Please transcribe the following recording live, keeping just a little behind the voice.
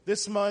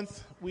This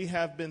month we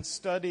have been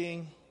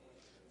studying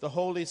the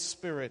Holy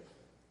Spirit,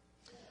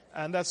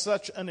 and that's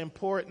such an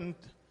important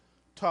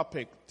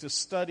topic, to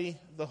study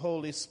the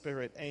Holy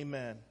Spirit.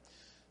 Amen.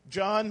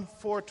 John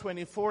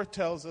 4:24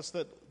 tells us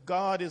that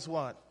God is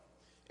what?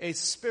 A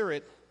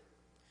spirit,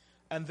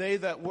 and they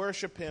that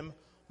worship him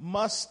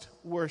must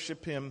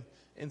worship him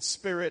in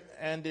spirit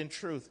and in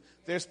truth.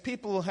 There's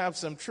people who have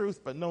some truth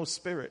but no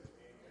spirit,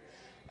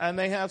 and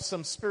they have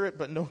some spirit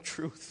but no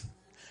truth.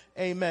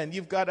 Amen.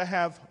 You've got to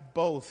have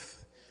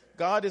both.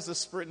 God is a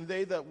spirit, and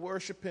they that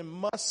worship him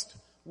must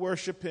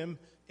worship him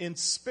in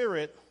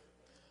spirit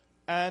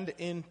and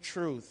in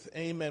truth.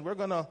 Amen. We're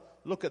going to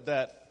look at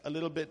that a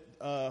little bit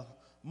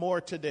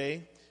more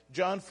today.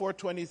 John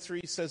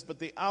 4:23 says, "But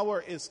the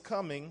hour is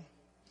coming,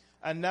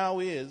 and now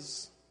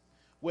is,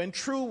 when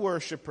true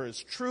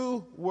worshipers,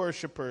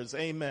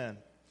 amen,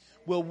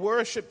 will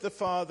worship the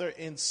Father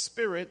in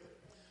spirit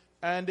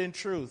and in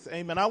truth."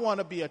 Amen. I want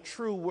to be a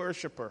true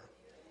worshiper.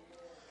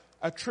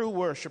 A true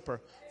worshiper.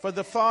 For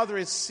the Father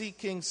is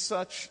seeking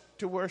such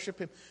to worship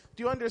him.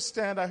 Do you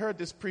understand? I heard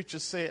this preacher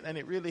say it, and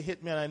it really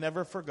hit me, and I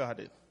never forgot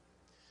it.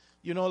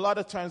 You know, a lot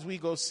of times we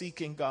go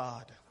seeking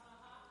God,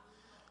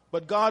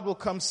 but God will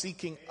come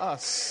seeking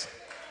us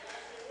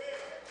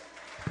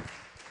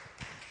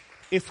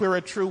if we're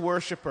a true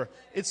worshiper.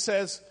 It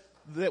says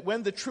that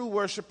when the true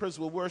worshipers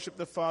will worship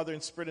the Father in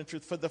spirit and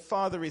truth, for the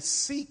Father is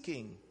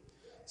seeking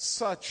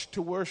such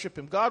to worship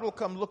him. God will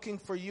come looking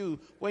for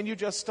you when you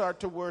just start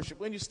to worship,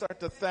 when you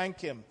start to thank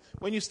him,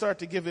 when you start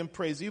to give him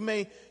praise.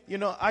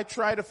 I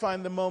try to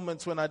find the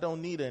moments when I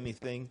don't need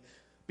anything,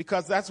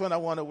 because that's when I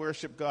want to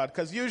worship God.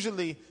 Because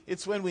usually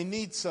it's when we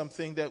need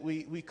something that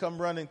we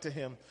come running to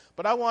him.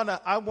 But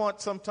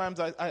sometimes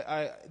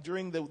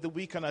during the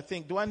weekend I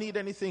think, do I need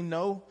anything?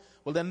 No.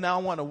 Well, then now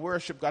I want to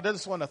worship God. I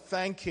just want to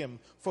thank him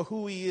for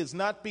who he is,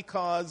 not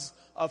because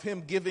of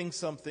him giving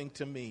something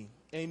to me.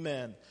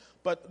 Amen.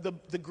 But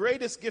the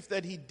greatest gift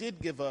that he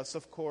did give us,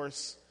 of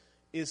course,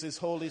 is his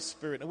Holy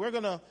Spirit. And we're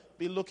going to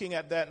be looking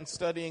at that and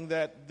studying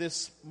that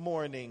this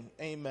morning.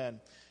 Amen.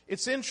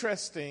 It's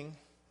interesting,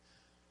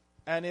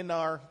 and in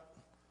our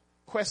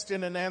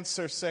question and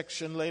answer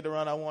section later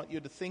on, I want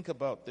you to think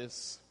about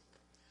this.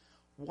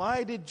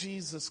 Why did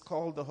Jesus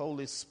call the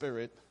Holy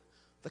Spirit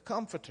the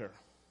Comforter?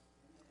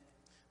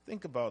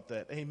 Think about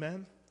that.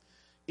 Amen.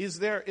 Is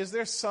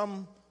there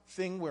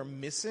something we're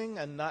missing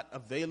and not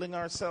availing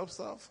ourselves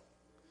of?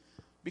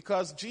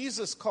 Because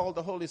Jesus called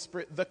the Holy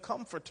Spirit the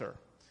Comforter.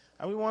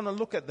 And we want to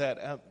look at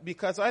that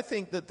because I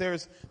think that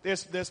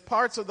there's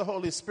parts of the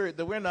Holy Spirit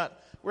that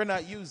we're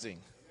not using.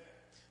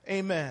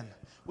 Amen.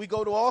 We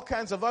go to all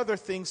kinds of other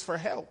things for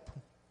help.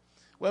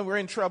 When we're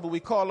in trouble, we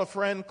call a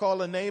friend,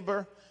 call a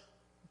neighbor.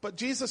 But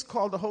Jesus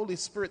called the Holy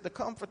Spirit the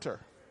Comforter.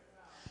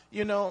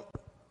 You know,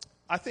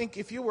 I think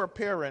if you were a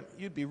parent,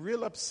 you'd be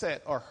real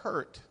upset or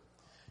hurt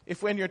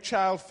if when your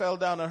child fell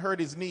down and hurt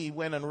his knee,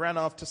 went and ran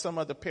off to some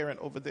other parent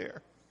over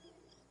there.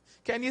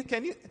 Can you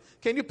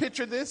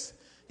picture this?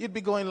 You'd be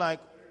going like,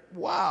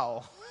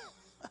 wow.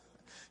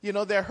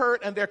 They're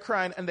hurt and they're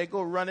crying and they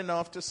go running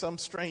off to some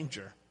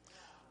stranger.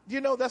 Do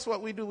you know that's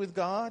what we do with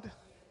God?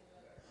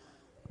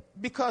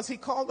 Because he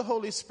called the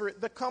Holy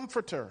Spirit the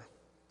Comforter.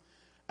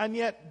 And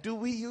yet, do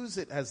we use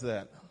it as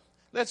that?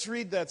 Let's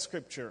read that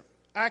scripture.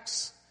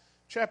 Acts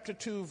chapter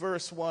 2,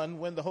 verse 1,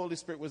 when the Holy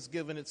Spirit was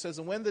given, it says,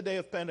 "And when the day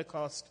of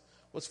Pentecost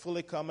was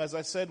fully come," as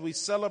I said, we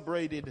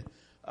celebrated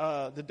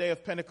the day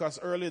of Pentecost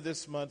earlier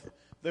this month.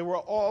 They were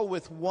all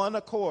with one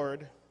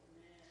accord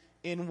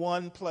in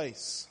one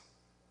place.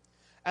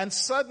 And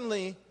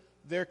suddenly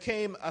there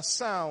came a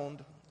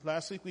sound.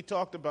 Last week we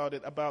talked about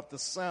it, about the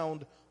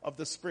sound of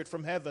the Spirit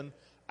from heaven,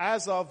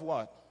 as of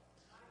what?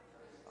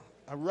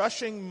 A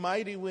rushing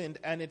mighty wind,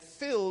 and it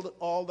filled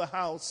all the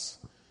house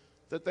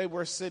that they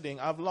were sitting.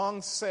 I've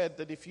long said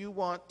that if you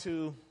want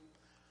to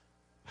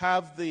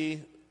have the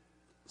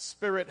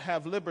Spirit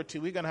have liberty,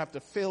 we're going to have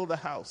to fill the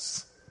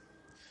house.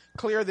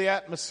 Clear the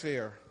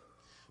atmosphere,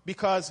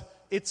 because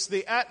it's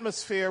the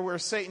atmosphere where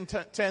Satan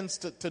tends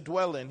to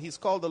dwell in. He's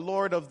called the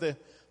Lord of the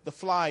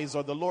flies,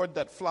 or the Lord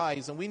that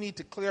flies, and we need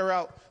to clear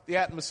out the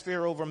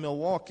atmosphere over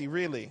Milwaukee,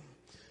 really.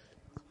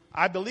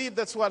 I believe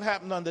that's what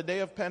happened on the day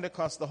of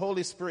Pentecost. The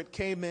Holy Spirit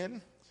came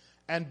in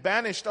and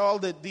banished all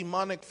the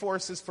demonic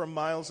forces for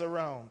miles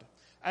around,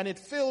 and it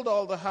filled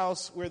all the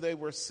house where they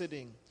were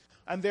sitting.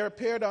 And there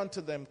appeared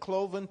unto them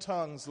cloven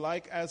tongues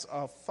like as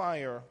of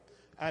fire,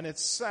 and it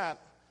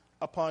sat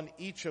upon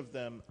each of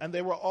them. And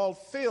they were all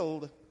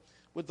filled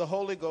with the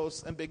Holy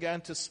Ghost and began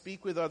to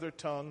speak with other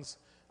tongues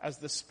as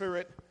the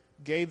Spirit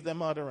gave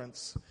them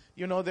utterance.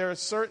 There are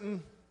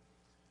certain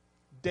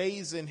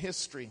days in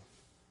history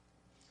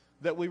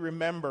that we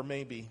remember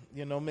maybe.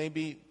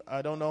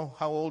 I don't know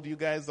how old you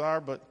guys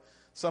are, but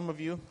some of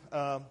you.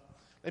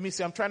 Let me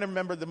see, I'm trying to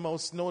remember the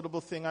most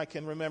notable thing I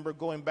can remember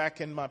going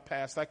back in my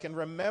past. I can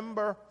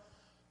remember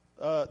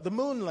the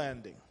moon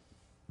landing.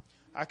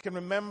 I can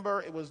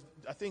remember it was,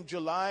 I think,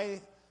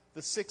 July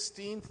the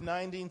 16th,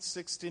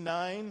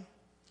 1969.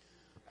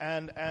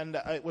 and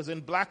it was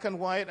in black and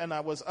white, and I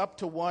was up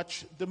to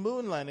watch the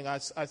moon landing. I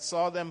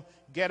saw them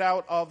get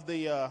out of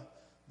the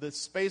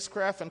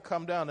spacecraft and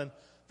come down, and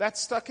that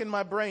stuck in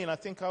my brain. I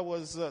think I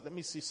was,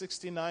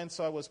 69,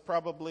 so I was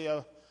probably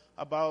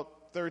about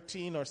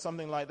 13 or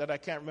something like that. I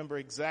can't remember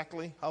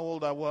exactly how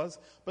old I was,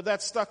 but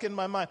that stuck in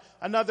my mind.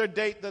 Another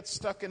date that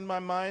stuck in my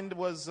mind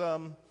was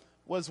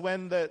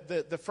when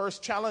the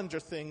first Challenger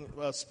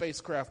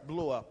spacecraft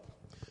blew up.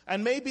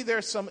 And maybe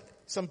there's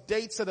some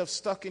dates that have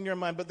stuck in your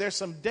mind, but there's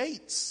some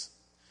dates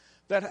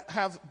that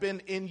have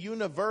been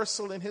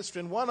universal in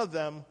history. And one of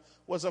them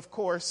was, of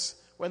course,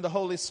 when the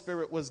Holy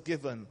Spirit was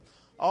given.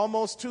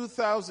 Almost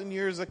 2,000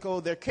 years ago,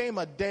 there came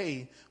a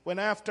day when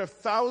after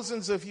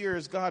thousands of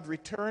years, God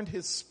returned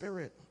His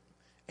Spirit,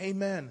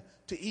 amen,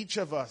 to each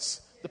of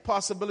us. The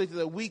possibility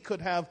that we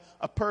could have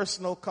a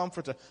personal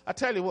comforter. I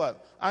tell you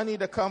what, I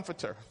need a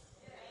comforter.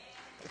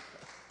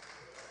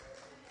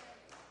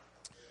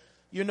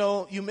 You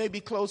know, you may be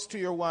close to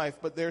your wife,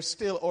 but there's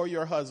still, or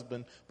your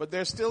husband, but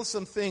there's still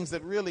some things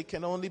that really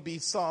can only be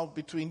solved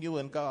between you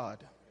and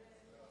God.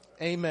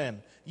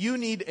 Amen. You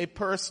need a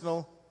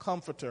personal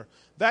comforter.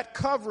 That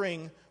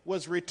covering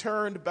was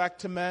returned back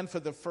to man for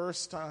the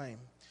first time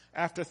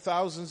after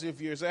thousands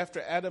of years, after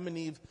Adam and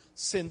Eve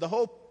sinned. The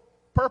whole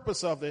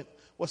purpose of it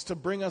was to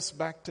bring us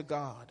back to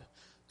God,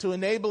 to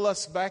enable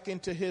us back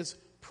into His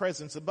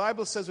presence. The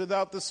Bible says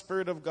without the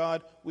Spirit of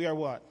God, we are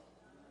what?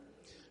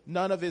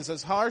 None of His.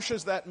 As harsh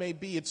as that may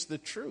be, it's the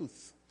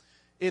truth.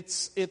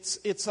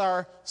 It's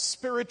our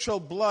spiritual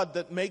blood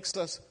that makes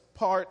us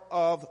part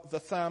of the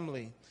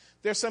family.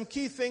 There's some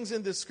key things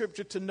in this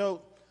scripture to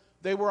note.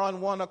 They were on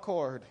one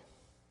accord.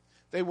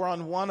 They were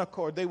on one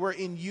accord. They were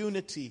in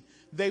unity.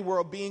 They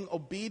were being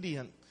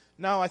obedient.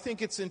 Now, I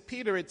think it's in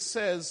Peter, it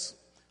says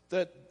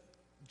that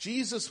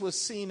Jesus was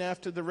seen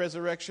after the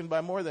resurrection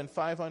by more than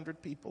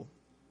 500 people.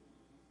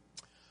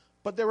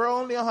 But there were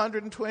only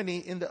 120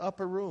 in the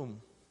upper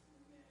room.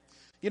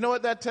 You know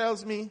what that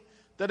tells me?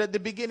 That at the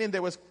beginning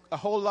there was a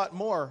whole lot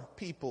more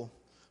people,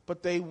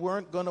 but they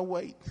weren't going to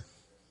wait.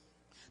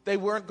 They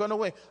weren't going to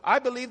wait. I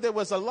believe there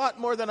was a lot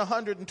more than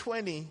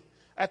 120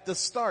 at the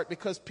start,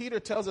 because Peter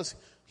tells us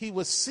he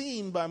was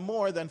seen by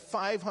more than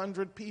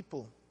 500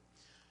 people.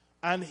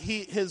 And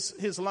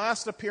his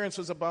last appearance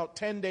was about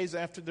 10 days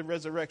after the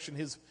resurrection,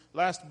 his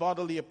last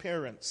bodily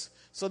appearance.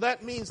 So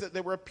that means that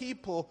there were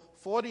people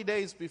 40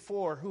 days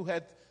before who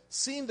had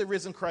seen the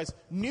risen Christ,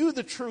 knew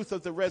the truth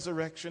of the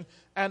resurrection,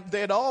 and they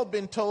had all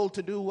been told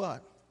to do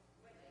what?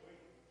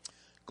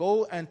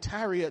 Go and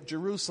tarry at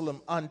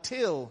Jerusalem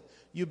until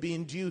you be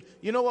endued.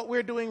 You know what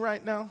we're doing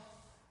right now?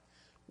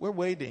 We're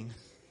waiting.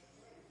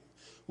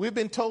 We've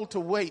been told to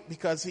wait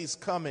because He's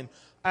coming.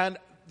 And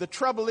the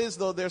trouble is,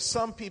 though, there's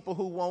some people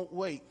who won't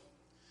wait.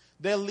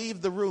 They'll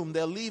leave the room,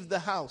 they'll leave the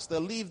house,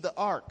 they'll leave the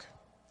ark,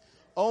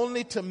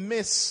 only to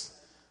miss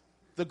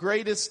the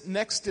greatest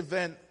next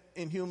event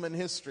in human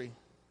history,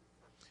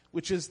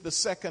 which is the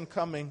second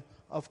coming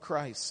of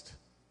Christ.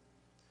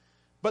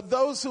 But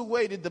those who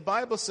waited, the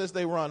Bible says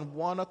they were on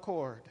one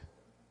accord.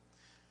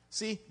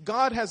 See,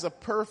 God has a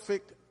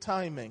perfect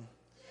timing.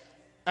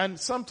 And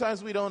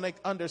sometimes we don't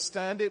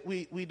understand it.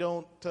 We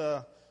don't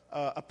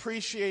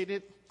appreciate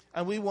it.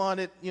 And we want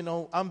it,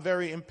 I'm a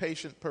very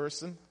impatient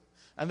person.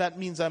 And that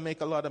means I make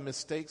a lot of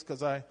mistakes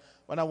because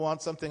when I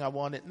want something, I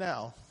want it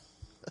now.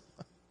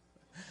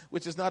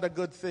 Which is not a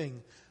good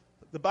thing.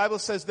 The Bible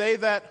says, they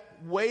that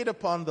wait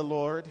upon the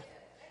Lord,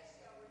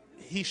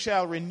 He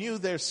shall renew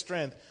their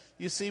strength.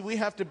 You see, we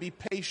have to be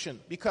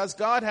patient because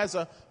God has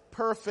a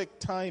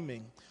perfect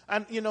timing.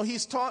 And,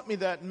 He's taught me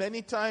that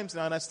many times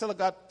now, and I still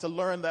got to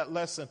learn that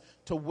lesson,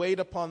 to wait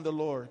upon the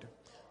Lord,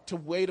 to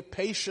wait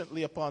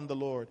patiently upon the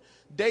Lord.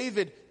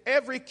 David,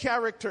 every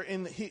character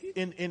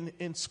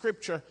in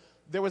Scripture,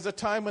 there was a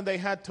time when they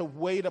had to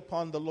wait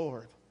upon the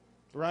Lord,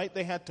 right?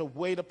 They had to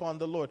wait upon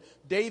the Lord.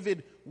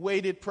 David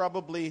waited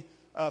probably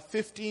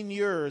 15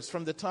 years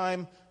from the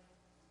time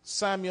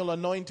Samuel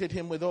anointed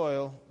him with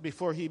oil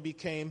before he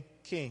became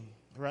king,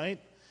 right?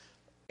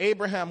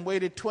 Abraham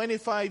waited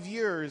 25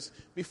 years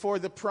before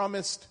the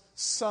promised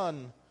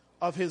son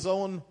of his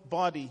own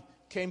body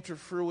came to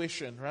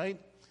fruition, right?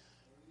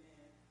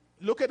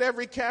 Look at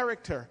every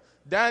character.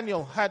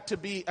 Daniel had to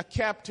be a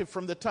captive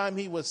from the time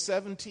he was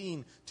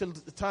 17 till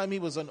the time he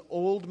was an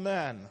old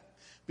man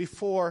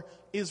before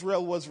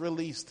Israel was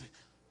released.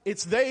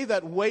 It's they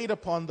that wait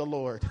upon the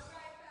Lord.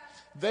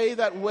 They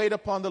that wait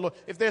upon the Lord.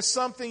 If there's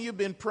something you've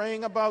been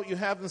praying about you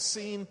haven't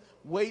seen,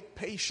 wait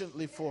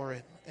patiently for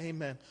it.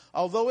 Amen.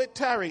 Although it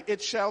tarry,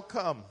 it shall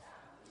come.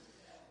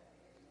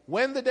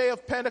 When the day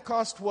of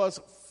Pentecost was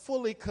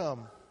fully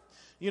come.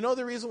 You know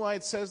the reason why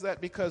it says that?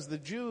 Because the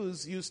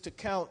Jews used to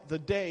count the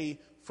day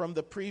from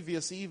the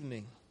previous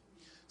evening.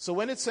 So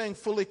when it's saying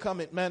fully come,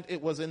 it meant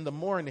it was in the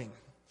morning.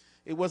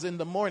 It was in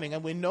the morning.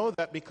 And we know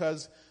that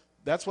because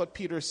that's what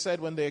Peter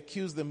said when they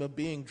accused them of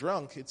being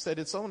drunk. It said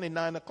it's only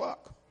 9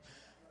 o'clock.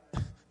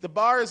 The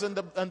bars and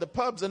the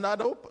pubs are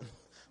not open.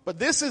 But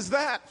this is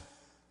that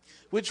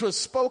which was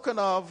spoken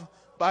of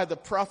by the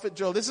prophet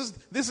Joel. This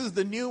is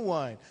the new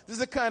wine. This is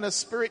the kind of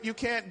spirit you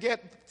can't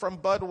get from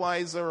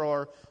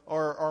Budweiser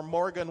or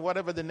Morgan,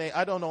 whatever the name.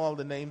 I don't know all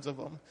the names of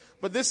them.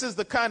 But this is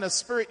the kind of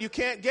spirit you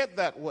can't get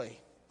that way.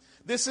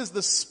 This is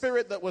the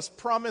spirit that was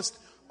promised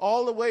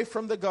all the way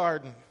from the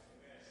garden.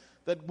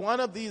 That one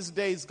of these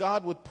days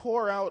God would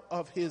pour out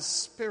of his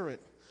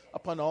spirit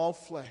upon all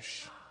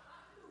flesh.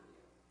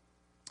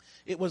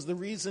 It was the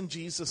reason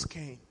Jesus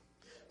came,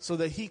 so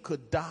that he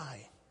could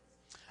die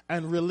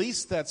and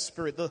release that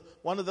spirit.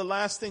 One of the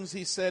last things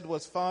he said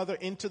was, Father,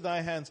 into thy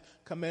hands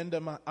commend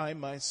I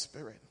my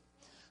spirit.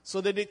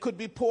 So that it could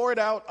be poured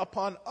out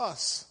upon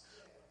us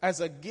as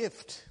a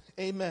gift.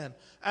 Amen.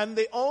 And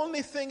the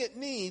only thing it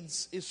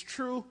needs is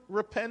true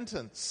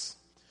repentance,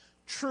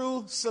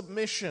 true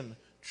submission,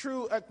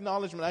 true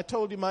acknowledgement. I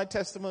told you my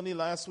testimony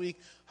last week,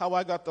 how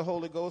I got the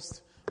Holy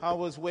Ghost. I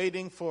was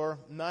waiting for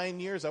 9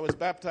 years. I was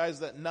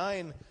baptized at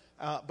 9,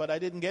 but I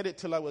didn't get it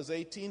till I was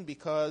 18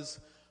 because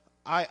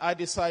I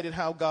decided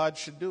how God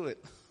should do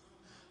it.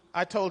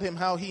 I told him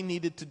how he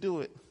needed to do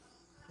it.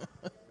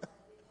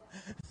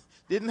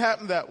 Didn't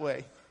happen that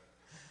way.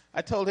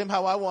 I told him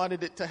how I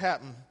wanted it to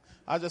happen.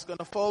 I was just going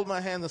to fold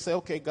my hands and say,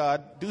 okay,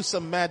 God, do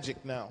some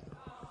magic now.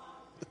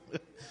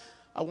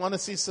 I want to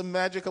see some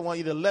magic. I want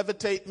you to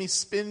levitate me,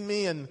 spin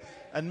me, and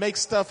make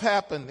stuff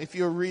happen. If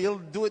you're real,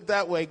 do it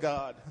that way,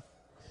 God.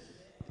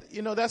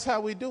 You know, that's how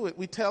we do it.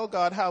 We tell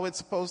God how it's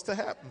supposed to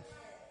happen.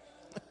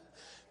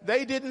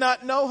 They did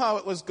not know how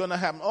it was going to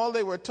happen. All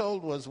they were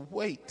told was,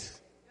 wait.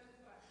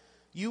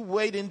 You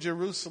wait in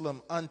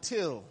Jerusalem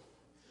until.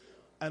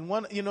 And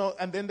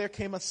then there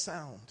came a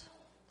sound.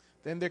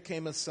 Then there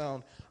came a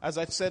sound. As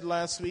I said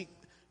last week,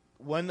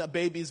 when a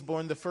baby's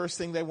born, the first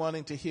thing they're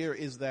wanting to hear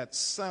is that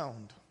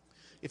sound.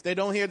 If they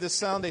don't hear the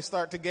sound, they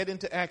start to get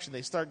into action.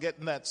 They start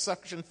getting that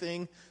suction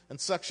thing and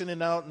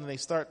suctioning out, and they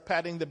start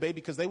patting the baby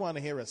because they want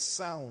to hear a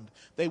sound.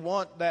 They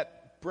want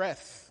that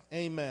breath.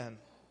 Amen.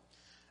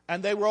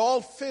 And they were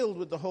all filled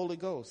with the Holy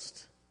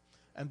Ghost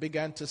and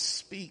began to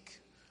speak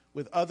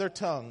with other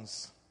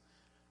tongues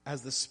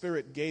as the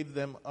Spirit gave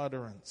them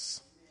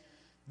utterance.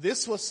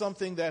 This was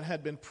something that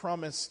had been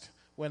promised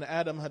when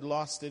Adam had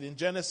lost it. In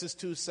Genesis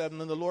 2:7,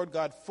 and the Lord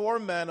God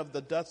formed man of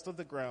the dust of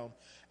the ground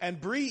and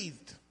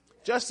breathed,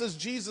 just as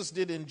Jesus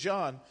did in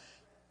John.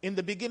 In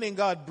the beginning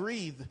God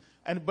breathed,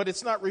 but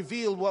it's not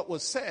revealed what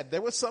was said.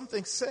 There was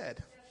something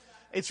said.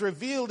 It's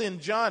revealed in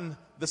John,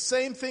 the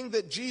same thing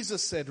that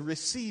Jesus said,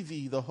 receive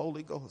ye the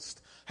Holy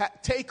Ghost.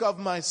 Take of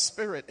my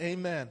spirit.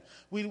 Amen.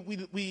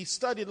 We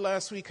studied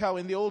last week how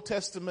in the Old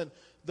Testament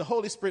the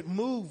Holy Spirit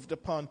moved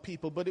upon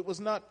people, but it was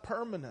not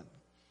permanent.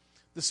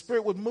 The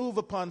Spirit would move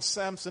upon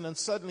Samson and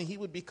suddenly he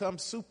would become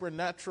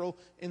supernatural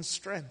in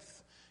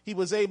strength. He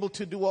was able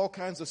to do all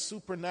kinds of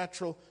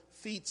supernatural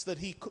feats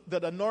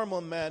that a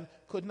normal man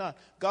could not.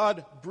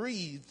 God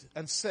breathed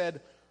and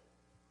said,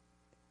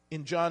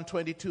 in John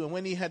 22, and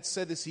when he had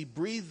said this, he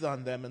breathed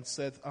on them and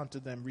said unto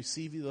them,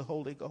 receive ye the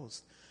Holy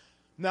Ghost.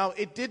 Now,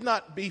 it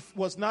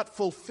was not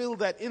fulfilled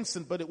that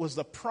instant, but it was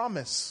a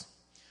promise.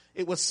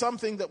 It was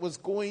something that was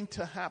going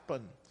to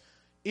happen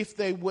if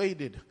they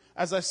waited.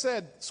 As I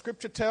said,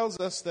 Scripture tells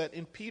us that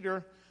in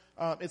Peter,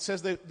 it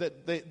says that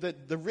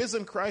the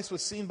risen Christ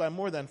was seen by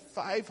more than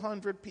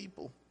 500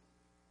 people.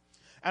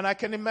 And I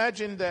can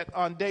imagine that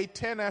on day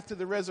 10 after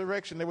the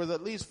resurrection, there was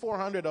at least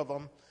 400 of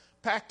them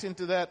packed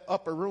into that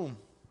upper room.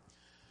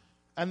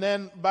 And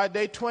then by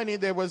day 20,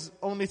 there was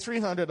only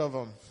 300 of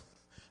them.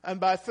 And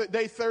by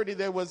day 30,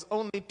 there was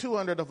only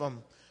 200 of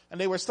them. And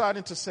they were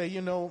starting to say,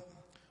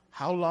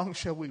 how long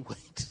shall we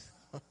wait?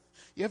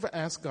 You ever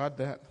ask God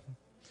that?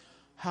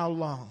 How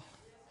long?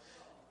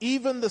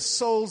 Even the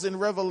souls in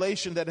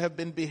Revelation that have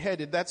been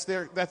beheaded, that's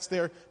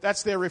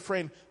their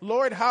refrain.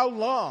 Lord, how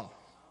long?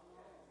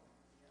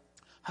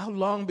 How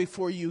long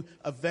before you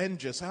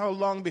avenge us? How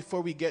long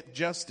before we get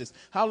justice?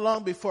 How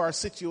long before our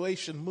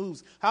situation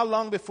moves? How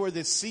long before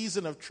this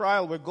season of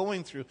trial we're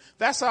going through?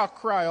 That's our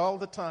cry all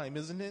the time,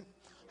 isn't it?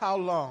 How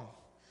long?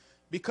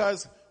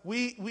 Because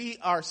we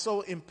are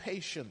so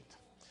impatient.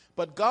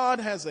 But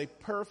God has a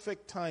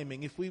perfect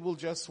timing if we will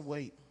just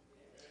wait.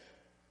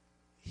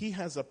 He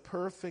has a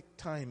perfect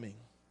timing.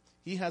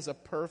 He has a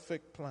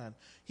perfect plan.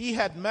 He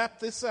had mapped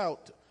this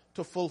out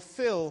to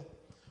fulfill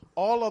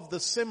all of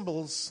the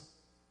symbols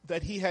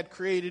that he had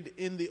created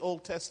in the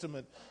Old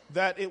Testament,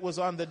 that it was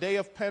on the day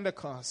of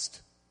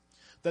Pentecost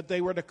that they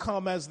were to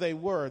come as they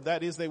were.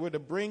 That is, they were to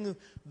bring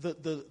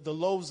the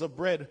loaves of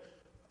bread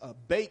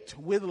baked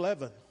with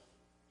leaven.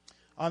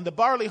 On the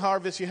barley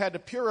harvest, you had to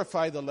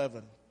purify the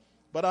leaven.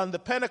 But on the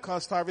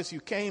Pentecost harvest,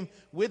 you came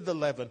with the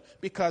leaven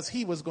because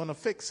he was going to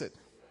fix it.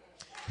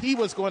 He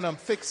was going to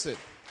fix it.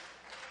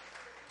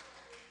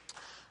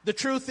 The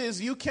truth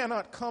is, you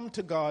cannot come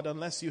to God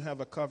unless you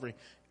have a covering.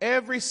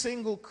 Every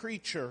single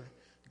creature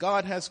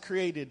God has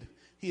created,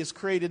 he has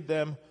created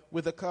them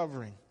with a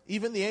covering.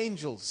 Even the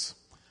angels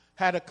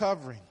had a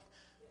covering.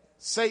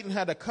 Satan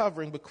had a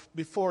covering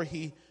before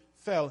he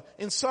fell.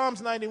 In Psalms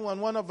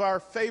 91, one of our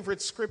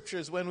favorite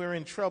scriptures when we're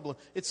in trouble,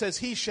 it says,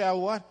 he shall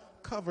what?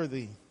 Cover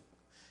thee.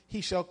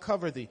 he shall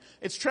cover thee.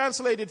 It's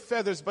translated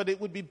feathers, but it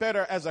would be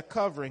better as a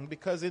covering,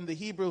 because in the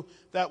Hebrew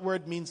that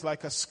word means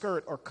like a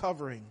skirt or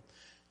covering.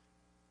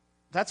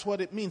 That's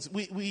what it means.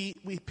 We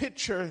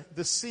picture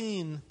the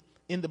scene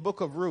in the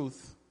book of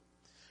Ruth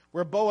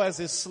where Boaz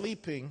is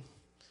sleeping,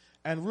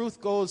 and Ruth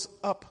goes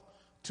up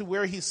to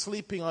where he's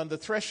sleeping on the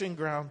threshing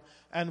ground,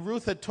 and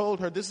Ruth had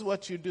told her, this is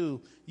what you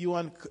do. You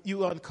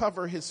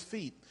uncover his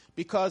feet.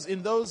 Because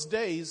in those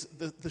days,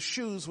 the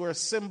shoes were a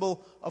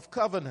symbol of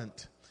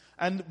covenant.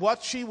 And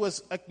what she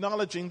was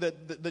acknowledging,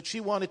 that she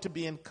wanted to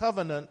be in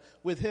covenant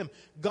with him.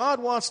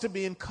 God wants to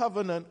be in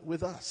covenant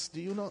with us.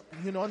 Do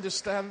you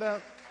understand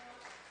that?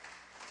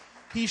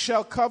 He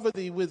shall cover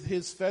thee with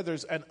his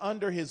feathers, and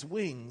under his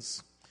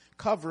wings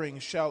covering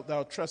shalt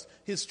thou trust.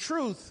 His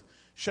truth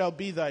shall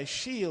be thy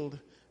shield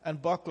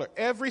and buckler.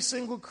 Every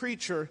single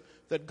creature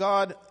that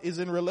God is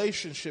in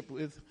relationship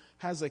with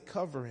has a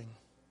covering.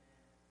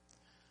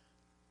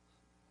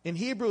 In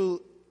Hebrew,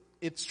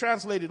 it's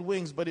translated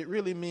wings, but it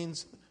really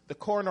means the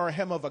corner or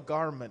hem of a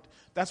garment.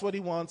 That's what he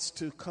wants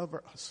to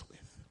cover us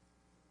with.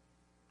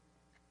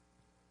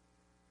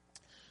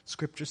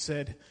 Scripture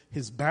said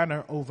his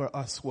banner over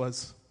us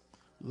was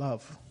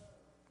love.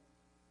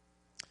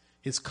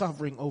 His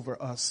covering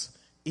over us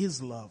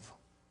is love.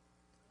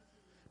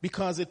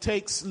 Because it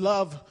takes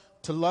love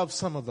to love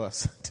some of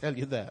us, I tell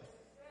you that.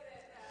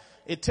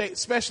 It takes,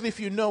 especially if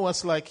you know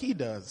us like he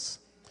does.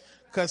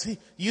 Because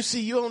you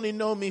see, you only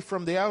know me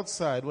from the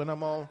outside when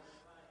I'm all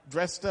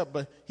dressed up,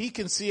 but he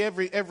can see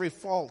every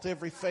fault,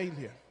 every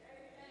failure.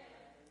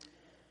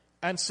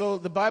 And so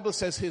the Bible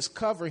says his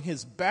covering,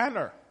 his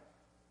banner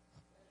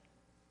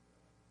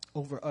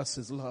over us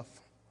is love.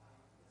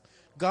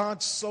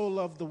 God so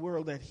loved the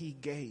world that he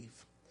gave.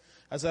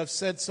 As I've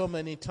said so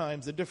many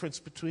times, the difference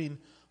between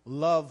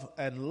love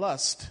and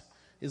lust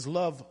is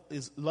love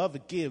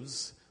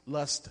gives,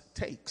 lust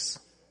takes.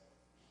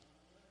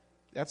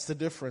 That's the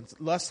difference.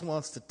 Lust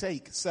wants to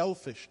take,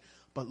 selfish,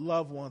 but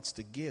love wants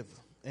to give.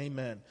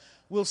 Amen.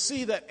 We'll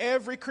see that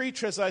every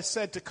creature, as I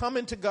said, to come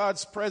into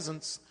God's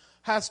presence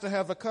has to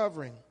have a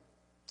covering.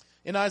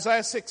 In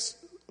Isaiah 6,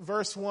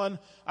 verse 1,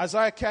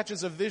 Isaiah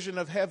catches a vision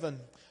of heaven,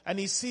 and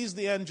he sees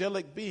the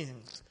angelic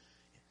beings.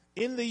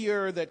 In the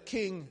year that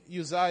King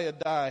Uzziah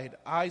died,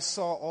 I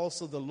saw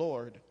also the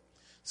Lord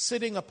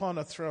sitting upon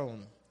a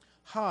throne,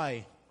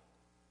 high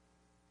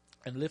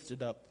and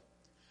lifted up,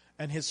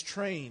 and his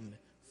train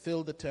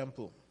filled the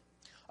temple.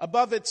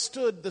 Above it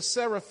stood the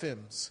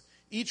seraphims.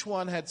 Each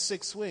one had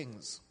 6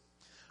 wings.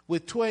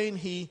 With twain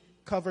he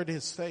covered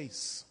his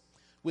face.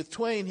 With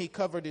twain he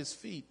covered his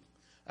feet.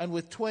 And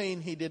with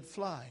twain he did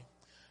fly.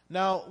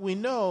 Now, we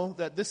know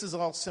that this is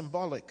all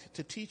symbolic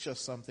to teach us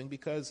something,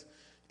 because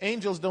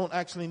angels don't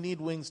actually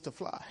need wings to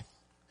fly.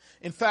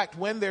 In fact,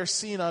 when they're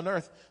seen on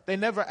earth, they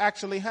never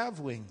actually have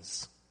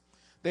wings.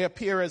 They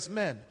appear as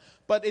men.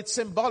 But it's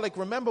symbolic.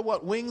 Remember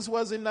what wings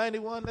was in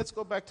 91? Let's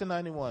go back to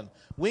 91.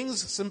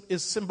 Wings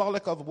is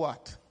symbolic of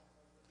what?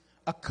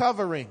 A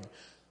covering.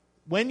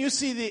 When you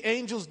see the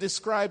angels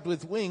described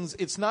with wings,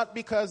 it's not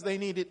because they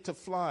need it to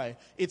fly.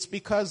 It's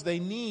because they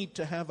need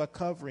to have a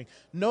covering.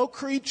 No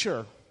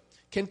creature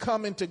can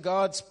come into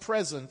God's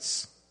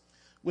presence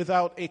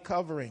without a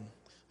covering.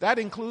 That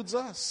includes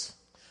us.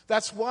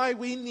 That's why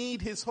we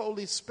need his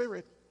Holy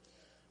Spirit.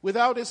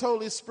 Without his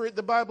Holy Spirit,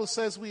 the Bible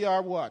says we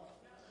are what?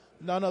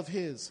 None of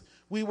his.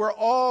 We were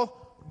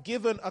all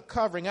given a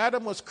covering.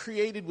 Adam was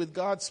created with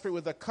God's Spirit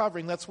with a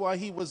covering. That's why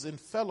he was in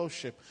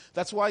fellowship.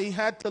 That's why he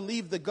had to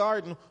leave the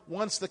garden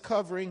once the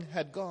covering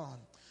had gone.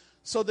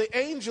 So the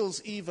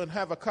angels even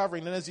have a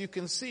covering. And as you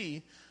can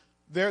see,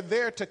 they're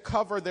there to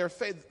cover their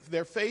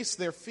face,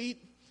 their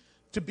feet,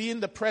 to be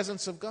in the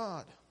presence of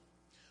God.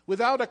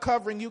 Without a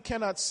covering, you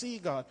cannot see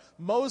God.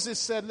 Moses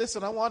said,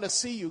 listen, I want to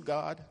see you,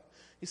 God.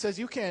 He says,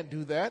 you can't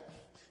do that.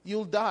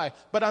 You'll die.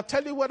 But I'll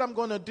tell you what I'm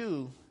going to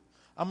do.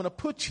 I'm going to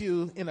put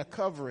you in a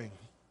covering.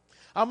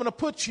 I'm going to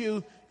put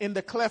you in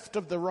the cleft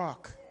of the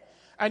rock.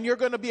 And you're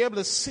going to be able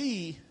to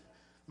see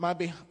my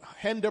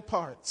hinder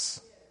parts.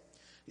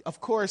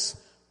 Of course,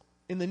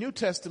 in the New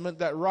Testament,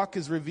 that rock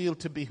is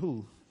revealed to be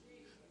who?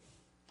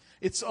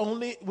 It's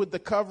only with the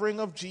covering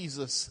of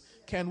Jesus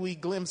can we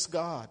glimpse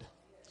God.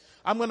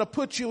 I'm going to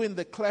put you in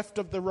the cleft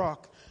of the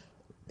rock.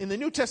 In the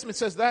New Testament, it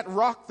says that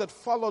rock that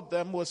followed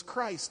them was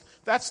Christ.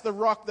 That's the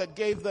rock that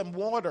gave them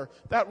water.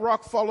 That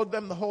rock followed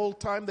them the whole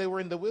time they were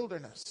in the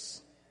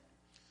wilderness.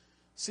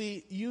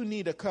 See, you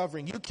need a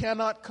covering. You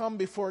cannot come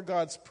before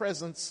God's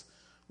presence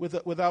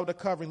without a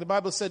covering. The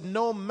Bible said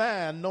no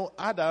man, no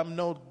Adam,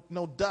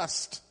 no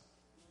dust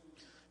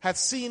hath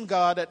seen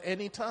God at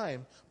any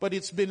time. But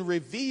it's been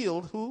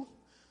revealed, who?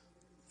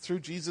 Through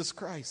Jesus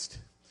Christ.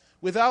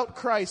 Without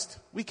Christ,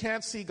 we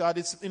can't see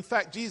God. In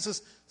fact,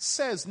 Jesus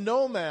says,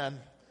 no man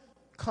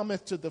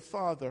cometh to the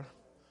Father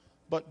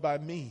but by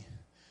me.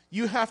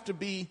 You have to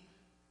be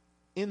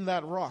in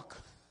that rock.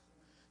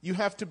 You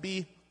have to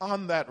be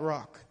on that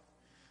rock.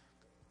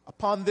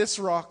 Upon this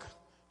rock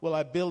will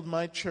I build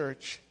my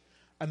church.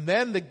 And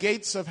then the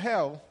gates of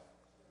hell,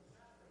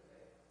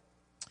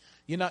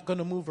 you're not going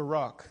to move a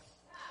rock.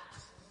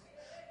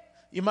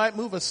 You might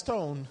move a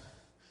stone,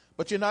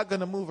 but you're not going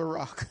to move a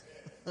rock.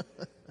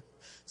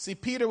 See,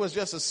 Peter was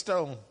just a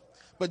stone,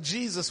 but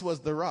Jesus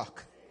was the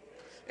rock.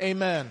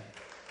 Amen.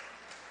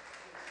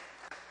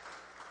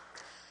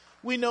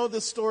 We know the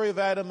story of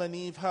Adam and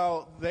Eve,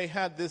 how they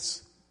had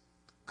this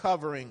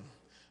covering.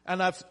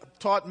 And I've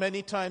taught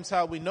many times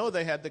how we know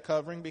they had the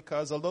covering,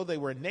 because although they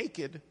were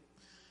naked,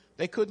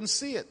 they couldn't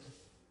see it,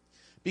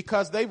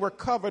 because they were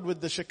covered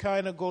with the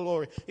Shekinah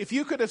glory. If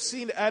you could have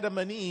seen Adam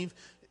and Eve,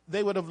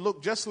 they would have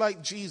looked just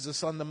like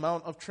Jesus on the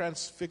Mount of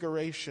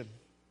Transfiguration.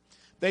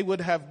 They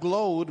would have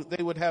glowed,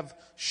 they would have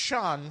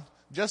shone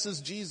just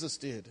as Jesus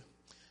did.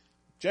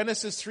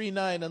 Genesis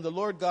 3:9, and the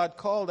Lord God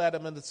called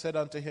Adam and said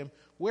unto him,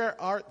 Where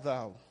art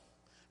thou?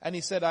 And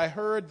he said, I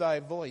heard thy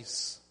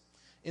voice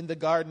in the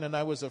garden, and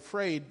I was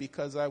afraid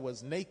because I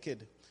was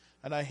naked,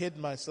 and I hid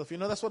myself. You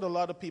know, that's what a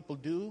lot of people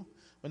do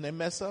when they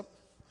mess up.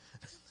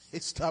 They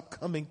stop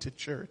coming to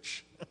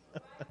church.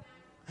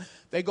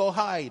 They go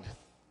hide,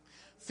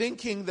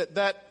 thinking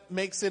that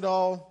makes it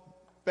all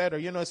better.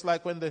 You know, it's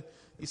like when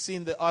you've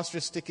seen the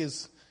ostrich stick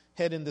his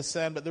head in the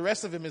sand, but the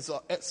rest of him is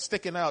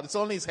sticking out. It's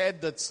only his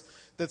head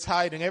that's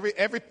hiding.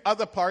 Every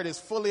other part is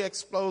fully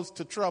exposed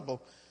to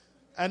trouble.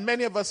 And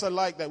many of us are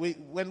like that.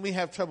 When we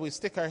have trouble, we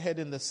stick our head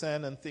in the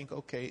sand and think,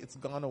 okay, it's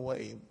gone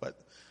away. But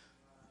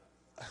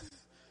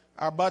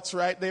our butt's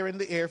right there in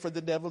the air for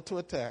the devil to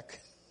attack.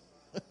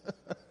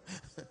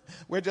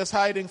 We're just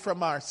hiding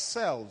from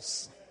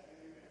ourselves.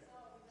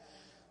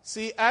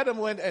 See, Adam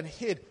went and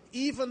hid,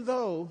 even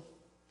though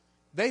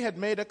they had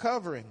made a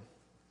covering.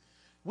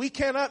 We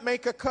cannot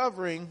make a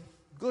covering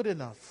good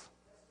enough.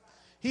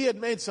 He had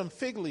made some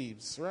fig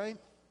leaves, right?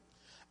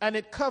 And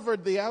it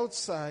covered the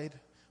outside,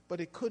 but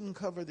it couldn't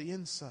cover the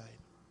inside.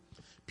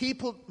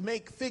 People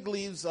make fig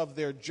leaves of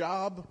their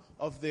job,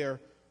 of their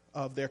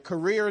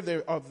career,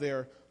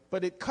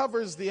 but it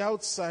covers the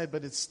outside,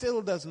 but it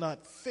still does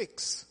not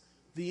fix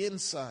the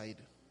inside.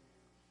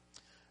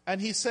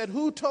 And he said,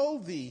 Who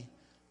told thee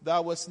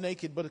thou wast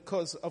naked? But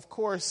because, of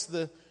course,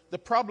 the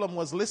problem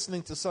was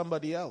listening to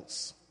somebody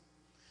else.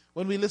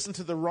 When we listen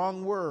to the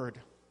wrong word.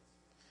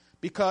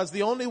 Because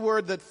the only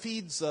word that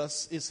feeds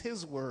us is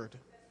his word.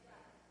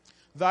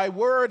 Thy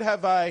word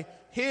have I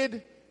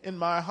hid in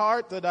my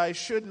heart that I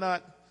should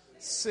not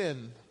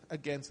sin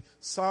against.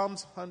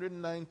 Psalms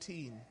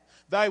 119.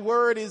 Thy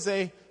word is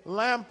a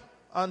lamp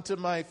unto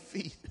my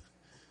feet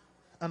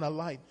and a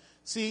light.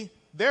 See,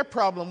 their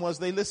problem was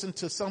they listened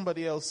to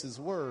somebody else's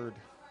word.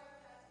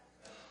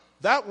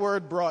 That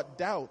word brought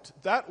doubt.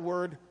 That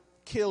word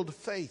killed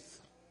faith.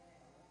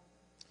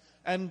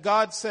 And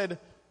God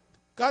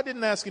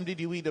didn't ask him, did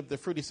you eat of the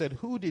fruit? He said,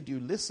 who did you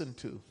listen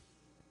to?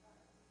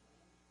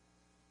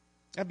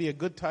 That'd be a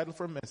good title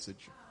for a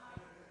message.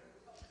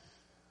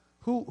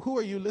 Who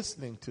are you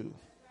listening to?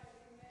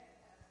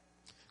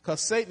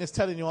 Because Satan is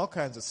telling you all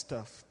kinds of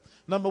stuff.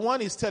 Number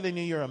one, he's telling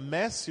you you're a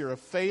mess, you're a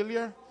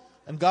failure,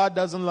 and God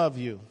doesn't love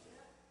you.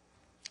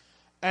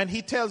 And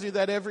he tells you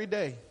that every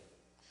day.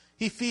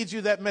 He feeds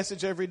you that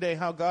message every day,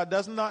 how God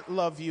does not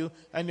love you,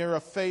 and you're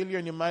a failure,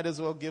 and you might as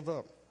well give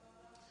up.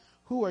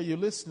 Who are you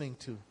listening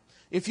to?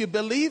 If you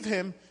believe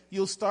him,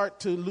 you'll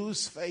start to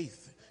lose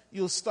faith.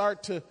 You'll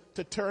start to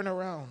turn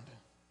around.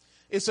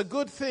 It's a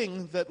good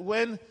thing that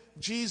when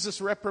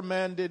Jesus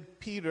reprimanded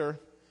Peter,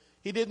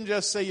 he didn't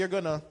just say, you're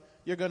gonna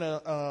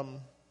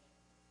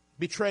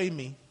betray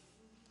me.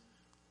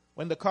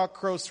 When the cock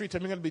crows 3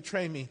 times, you're going to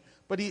betray me.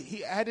 But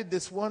he added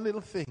this one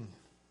little thing.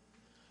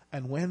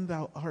 And when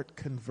thou art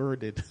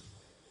converted,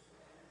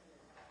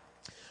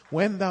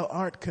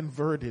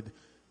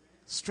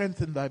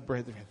 strengthen thy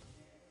brethren.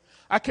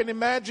 I can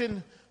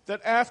imagine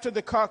that after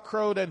the cock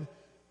crowed and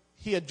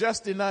he had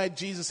just denied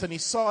Jesus and he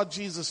saw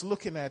Jesus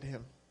looking at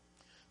him,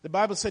 the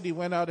Bible said he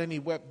went out and he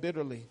wept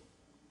bitterly.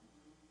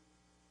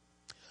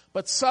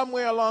 But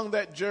somewhere along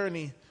that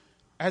journey,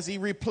 as he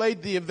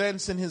replayed the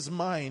events in his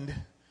mind,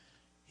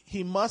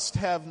 he must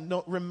have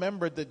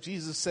remembered that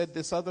Jesus said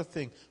this other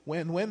thing,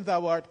 when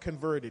thou art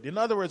converted. In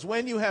other words,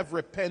 when you have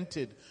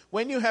repented,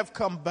 when you have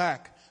come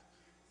back,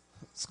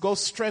 go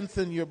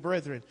strengthen your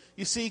brethren.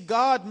 You see,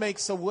 God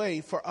makes a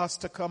way for us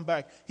to come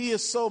back. He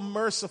is so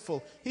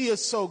merciful. He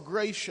is so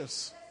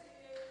gracious.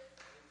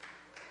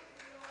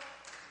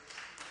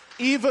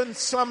 Even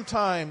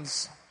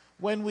sometimes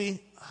when we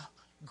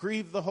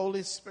grieve the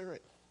Holy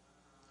Spirit.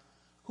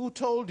 Who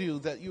told you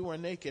that you were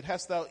naked?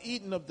 Hast thou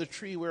eaten of the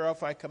tree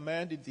whereof I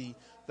commanded thee,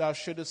 thou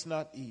shouldest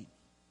not eat?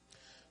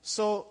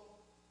 So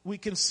we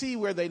can see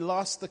where they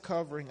lost the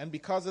covering, and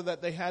because of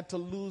that they had to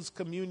lose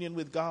communion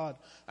with God.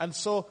 And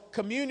so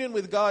communion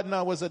with God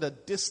now was at a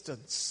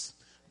distance.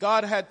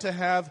 God had to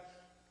have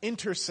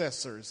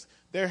intercessors.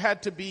 There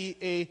had to be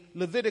a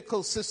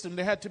Levitical system.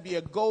 There had to be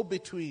a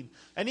go-between.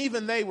 And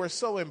even they were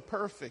so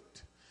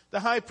imperfect. The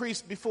high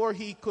priest, before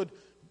he could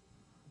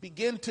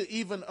begin to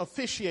even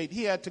officiate,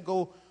 he had to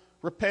go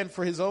repent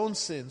for his own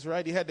sins,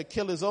 right? He had to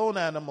kill his own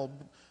animal,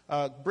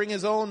 bring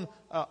his own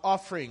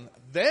offering.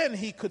 Then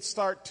he could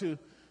start to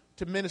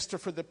minister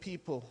for the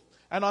people.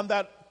 And on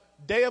that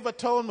Day of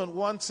Atonement,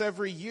 once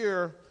every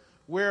year,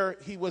 where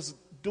he was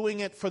doing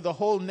it for the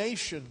whole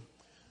nation.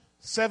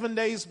 7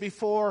 days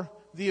before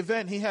the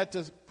event, he had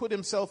to put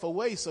himself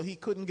away so he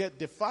couldn't get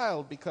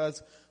defiled,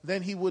 because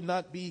then he would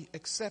not be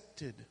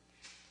accepted.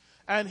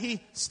 And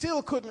he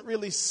still couldn't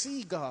really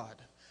see God.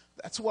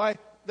 That's why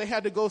they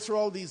had to go through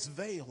all these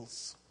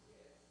veils.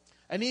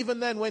 And even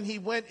then, when he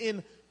went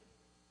in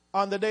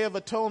on the Day of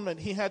Atonement,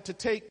 he had to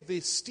take the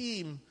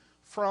steam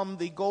from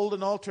the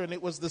golden altar, and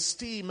it was the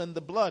steam and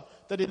the blood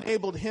that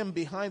enabled him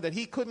behind that.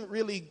 He couldn't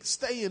really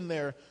stay in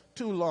there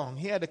too long.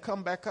 He had to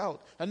come back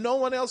out. And no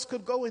one else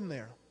could go in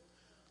there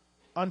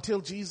until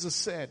Jesus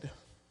said,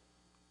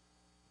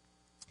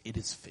 "It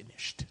is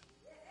finished."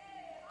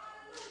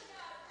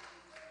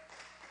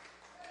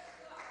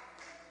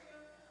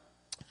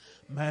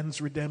 Man's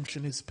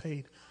redemption is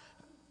paid.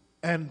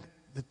 And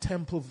the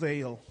temple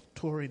veil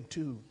tore in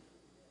two.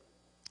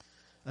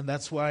 And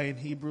that's why in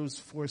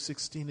Hebrews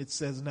 4:16 it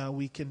says, now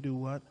we can do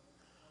what?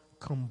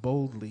 Come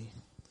boldly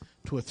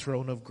to a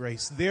throne of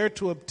grace, there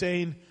to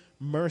obtain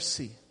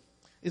mercy.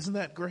 Isn't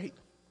that great?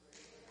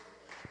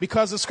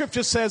 Because the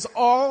scripture says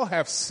all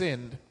have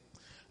sinned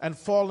and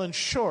fallen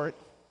short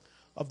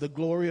of the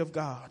glory of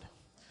God.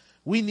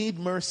 We need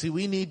mercy.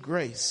 We need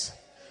grace.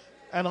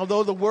 And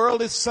although the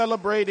world is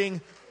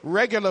celebrating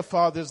regular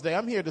Father's Day,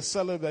 I'm here to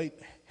celebrate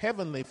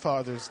Heavenly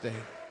Father's Day.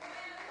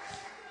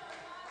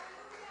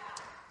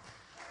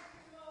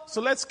 So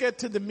let's get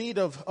to the meat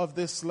of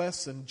this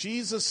lesson.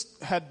 Jesus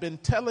had been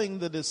telling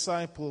the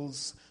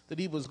disciples that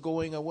he was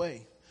going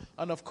away.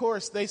 And of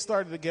course, they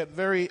started to get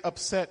very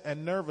upset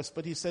and nervous.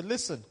 But he said,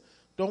 listen,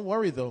 don't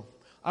worry though.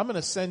 I'm going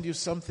to send you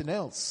something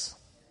else.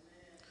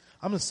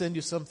 I'm going to send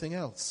you something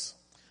else.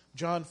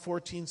 John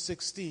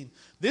 14:16.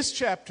 This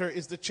chapter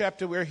is the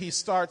chapter where he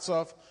starts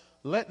off,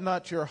 let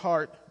not your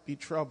heart be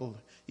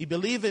troubled. You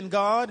believe in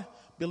God,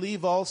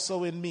 believe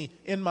also in me.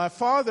 In my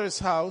Father's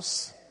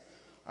house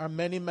are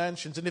many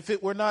mansions. And if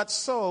it were not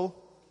so,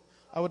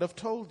 I would have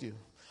told you.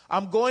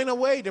 I'm going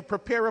away to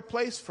prepare a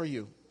place for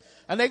you.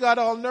 And they got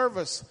all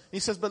nervous. He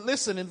says, but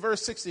listen, in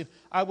verse 16,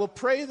 I will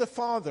pray the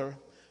Father,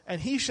 and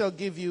he shall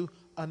give you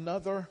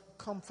another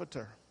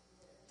comforter.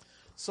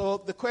 So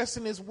the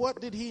question is,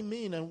 what did he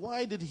mean, and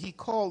why did he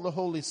call the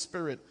Holy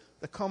Spirit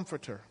the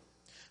comforter?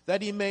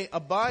 That he may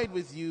abide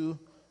with you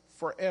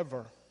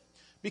forever.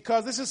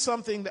 Because this is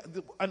something,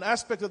 an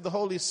aspect of the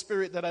Holy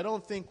Spirit that I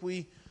don't think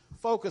we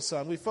focus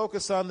on. We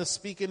focus on the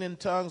speaking in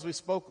tongues.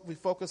 We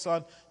focus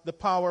on the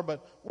power.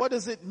 But what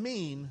does it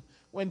mean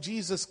when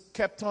Jesus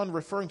kept on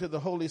referring to the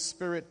Holy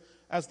Spirit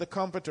as the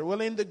comforter?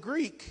 Well, in the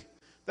Greek,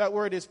 that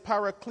word is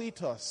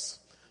parakletos.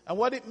 And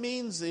what it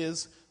means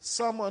is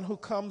someone who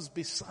comes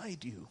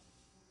beside you.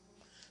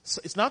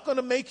 So it's not going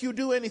to make you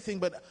do anything,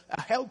 but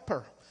a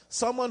helper.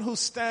 Someone who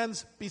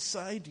stands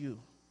beside you.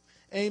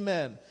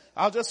 Amen.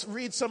 I'll just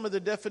read some of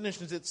the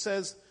definitions. It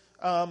says,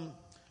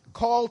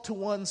 call to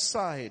one's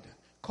side.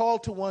 Call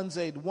to one's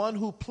aid, one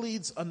who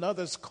pleads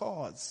another's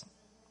cause.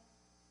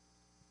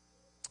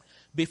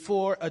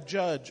 Before a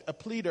judge, a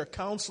pleader,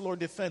 counsel or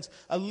defense,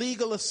 a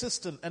legal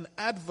assistant, an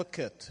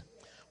advocate,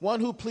 one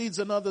who pleads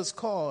another's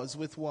cause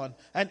with one,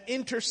 an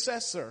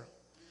intercessor.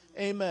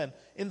 Amen.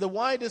 In the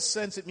widest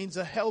sense, it means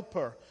a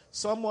helper,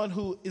 someone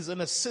who is an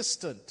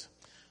assistant.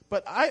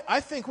 But I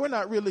think we're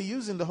not really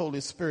using the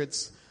Holy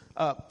Spirit's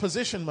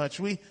position much.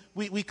 We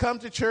come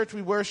to church,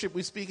 we worship,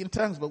 we speak in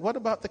tongues, but what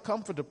about the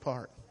comforter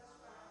part?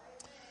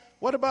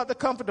 What about the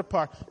comforter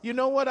part? You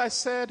know what I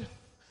said?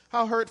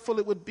 How hurtful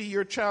it would be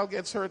your child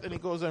gets hurt and he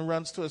goes and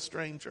runs to a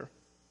stranger.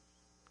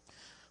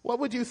 What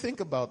would you think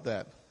about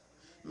that?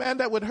 Man,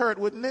 that would hurt,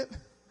 wouldn't it?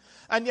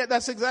 And yet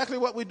that's exactly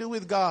what we do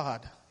with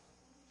God.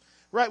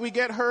 Right? We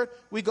get hurt,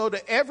 we go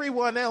to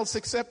everyone else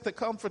except the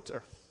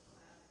comforter.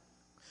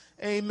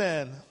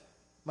 Amen.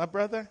 My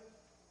brother?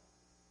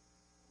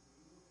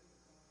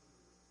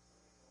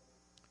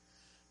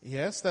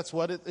 Yes, that's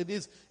what it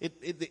is.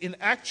 In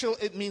actual,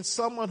 it means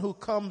someone who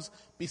comes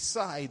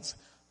besides.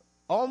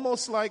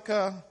 Almost like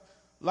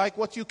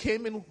what you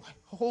came in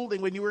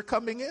holding when you were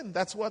coming in.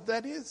 That's what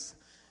that is.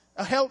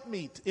 A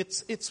helpmeet.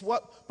 It's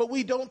what, but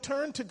we don't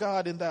turn to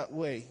God in that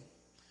way.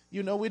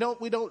 You know, we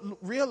don't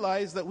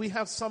realize that we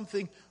have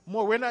something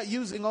more. We're not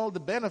using all the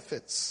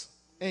benefits.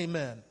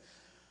 Amen.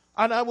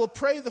 And I will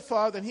pray the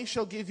Father, and he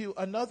shall give you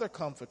another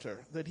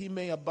comforter, that he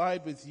may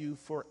abide with you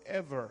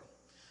forever.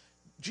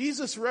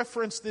 Jesus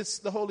referenced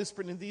the Holy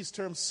Spirit in these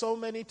terms so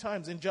many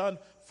times. In John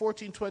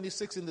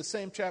 14:26, in the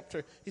same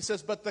chapter, he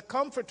says, but the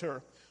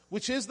Comforter,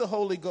 which is the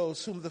Holy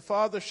Ghost, whom the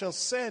Father shall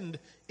send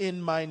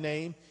in my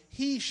name,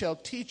 he shall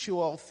teach you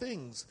all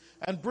things,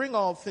 and bring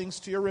all things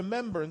to your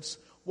remembrance,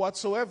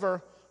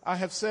 whatsoever I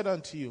have said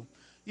unto you.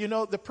 You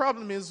know, the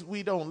problem is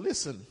we don't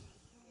listen.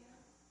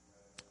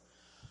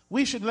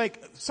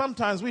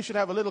 Sometimes we should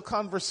have a little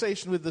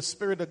conversation with the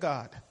Spirit of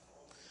God.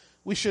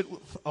 We should,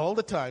 all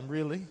the time,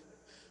 really.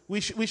 We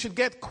should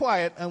get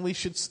quiet, and we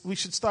should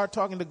start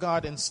talking to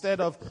God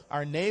instead of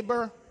our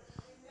neighbor,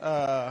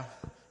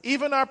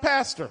 even our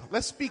pastor.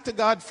 Let's speak to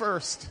God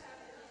first.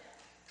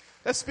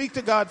 Let's speak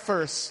to God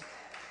first.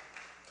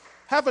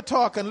 Have a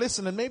talk and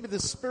listen, and maybe the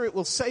Spirit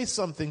will say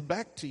something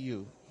back to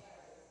you.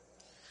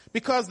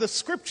 Because the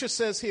scripture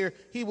says here,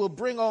 he will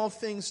bring all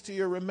things to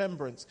your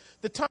remembrance.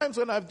 The times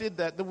when I've did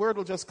that, the word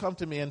will just come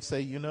to me and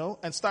say,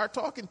 and start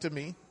talking to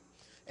me.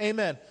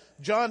 Amen.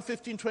 John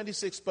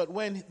 15:26, but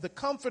when the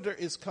Comforter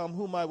is come,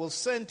 whom I will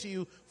send to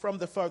you from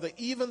the Father,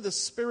 even the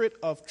Spirit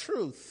of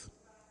truth,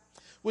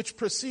 which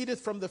proceedeth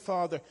from the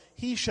Father,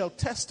 he shall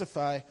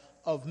testify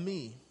of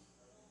me.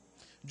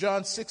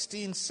 John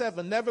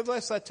 16:7,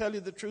 nevertheless I tell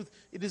you the truth,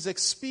 it is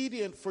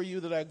expedient for you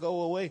that I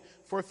go away.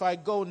 For if I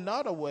go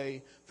not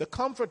away, the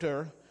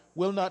Comforter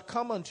will not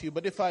come unto you.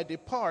 But if I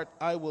depart,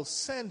 I will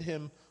send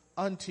him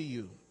unto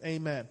you.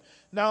 Amen.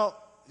 Now,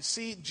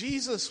 see,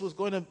 Jesus was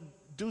going to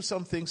do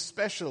something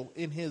special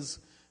in his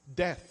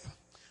death.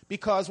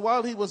 Because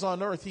while he was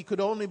on earth,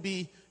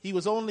 he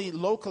was only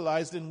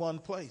localized in one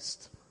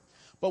place.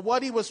 But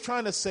what he was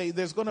trying to say,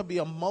 there's going to be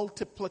a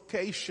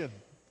multiplication.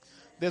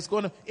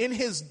 In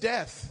his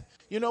death,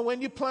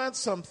 when you plant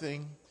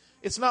something,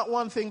 it's not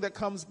one thing that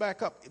comes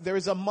back up. There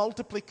is a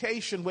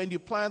multiplication when you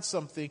plant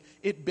something.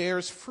 It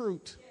bears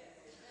fruit.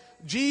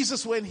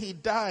 Jesus, when he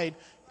died,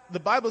 the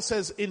Bible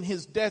says in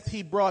his death,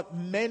 he brought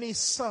many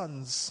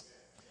sons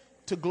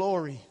to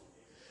glory.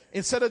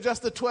 Instead of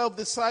just the 12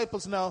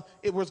 disciples now,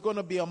 it was going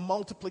to be a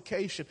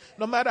multiplication.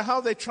 No matter how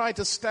they tried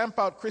to stamp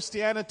out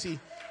Christianity,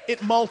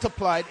 it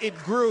multiplied, it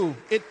grew,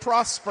 it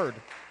prospered.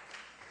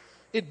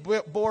 It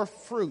bore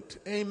fruit.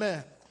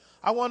 Amen.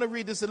 I want to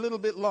read this a little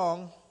bit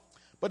long,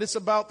 but it's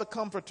about the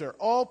Comforter.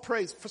 All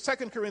praise. For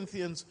 2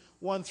 Corinthians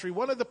 1:3,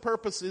 one of the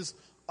purposes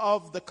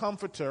of the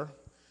Comforter,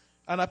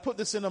 and I put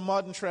this in a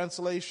modern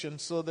translation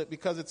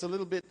because it's a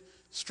little bit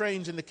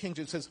strange in the King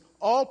James, it says,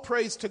 all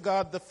praise to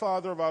God the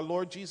Father of our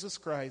Lord Jesus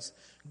Christ.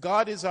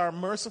 God is our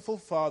merciful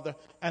Father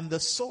and the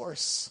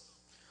source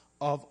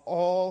of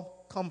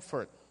all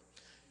comfort.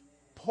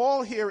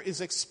 Paul here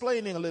is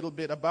explaining a little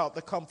bit about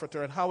the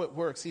Comforter and how it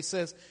works. He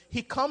says,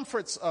 he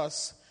comforts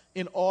us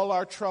in all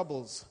our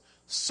troubles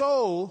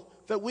so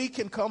that we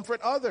can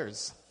comfort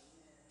others.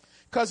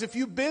 Because if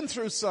you've been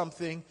through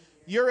something,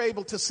 you're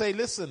able to say,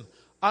 listen,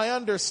 I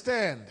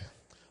understand.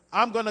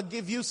 I'm going to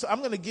give you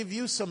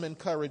some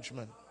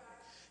encouragement.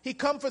 He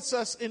comforts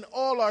us in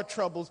all our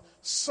troubles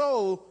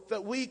so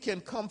that we can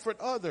comfort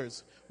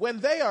others when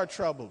they are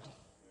troubled.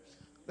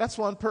 That's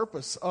one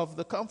purpose of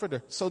the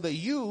Comforter, so that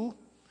you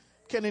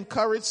can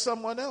encourage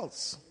someone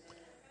else.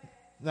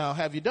 Now,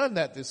 have you done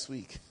that this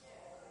week?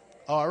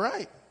 All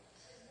right.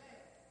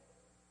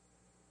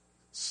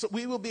 So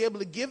we will be able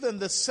to give them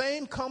the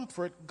same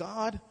comfort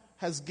God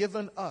has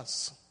given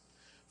us.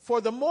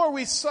 For the more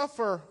we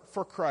suffer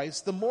for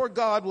Christ, the more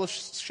God will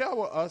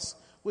shower us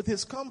with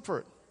his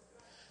comfort.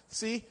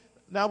 See,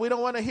 now we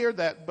don't want to hear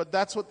that, but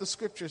that's what the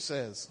scripture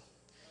says.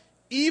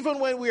 Even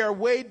when we are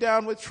weighed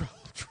down with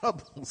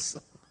troubles.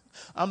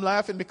 I'm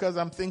laughing because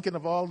I'm thinking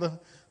of all the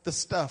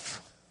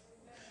stuff.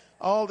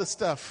 All the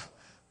stuff.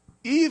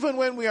 Even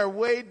when we are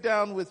weighed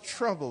down with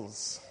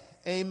troubles.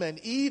 Amen.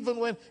 Even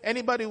when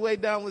anybody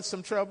weighed down with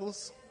some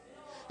troubles?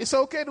 It's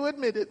okay to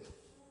admit it.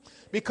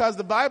 Because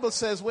the Bible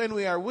says when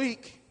we are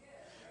weak,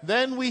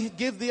 then we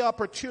give the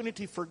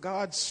opportunity for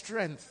God's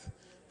strength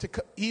to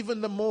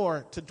even the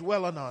more to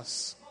dwell on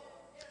us.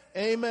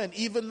 Amen.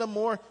 Even the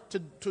more to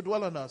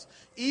dwell on us.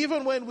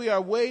 Even when we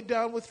are weighed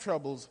down with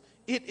troubles,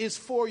 it is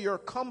for your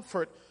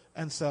comfort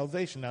and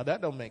salvation. Now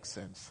that don't make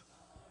sense.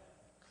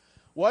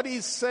 What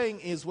he's saying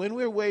is when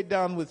we're weighed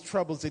down with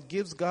troubles, it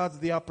gives God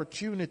the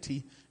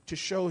opportunity to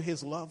show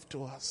his love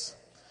to us,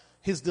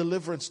 his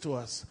deliverance to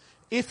us.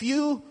 If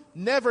you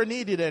never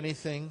needed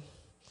anything,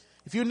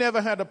 if you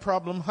never had a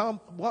problem,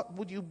 what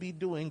would you be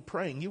doing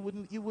praying?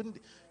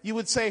 You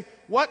would say,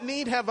 what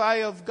need have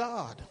I of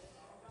God?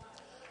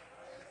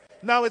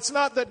 Now, it's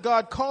not that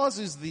God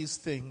causes these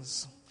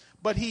things,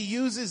 but he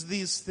uses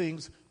these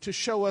things to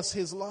show us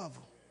his love.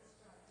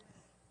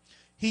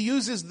 He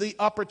uses the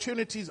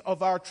opportunities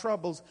of our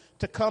troubles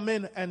to come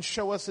in and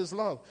show us his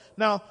love.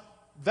 Now,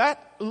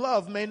 that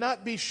love may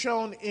not be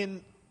shown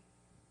in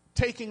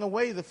taking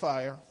away the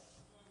fire,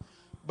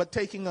 but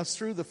taking us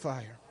through the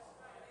fire.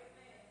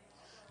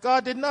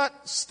 God did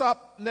not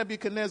stop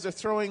Nebuchadnezzar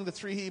throwing the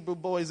 3 Hebrew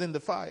boys in the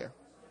fire.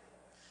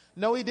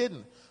 No, he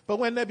didn't. But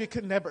when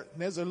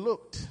Nebuchadnezzar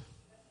looked,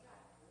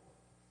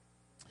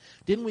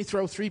 didn't we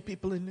throw 3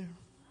 people in there?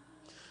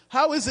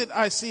 How is it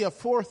I see a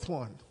 4th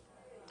one?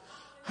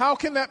 How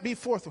can that be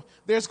 4th one?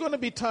 There's going to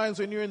be times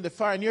when you're in the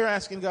fire and you're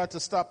asking God to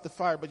stop the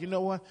fire. But you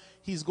know what?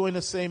 He's going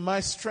to say, my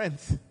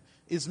strength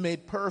is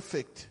made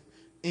perfect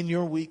in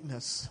your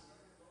weakness.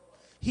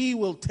 He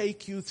will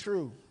take you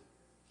through.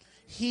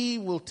 He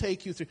will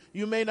take you through.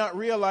 You may not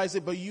realize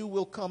it, but you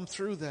will come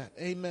through that.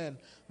 Amen.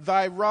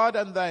 Thy rod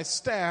and thy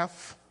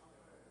staff,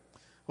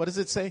 what does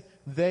it say?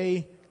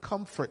 They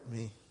comfort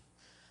me.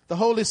 The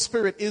Holy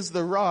Spirit is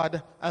the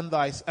rod and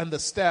the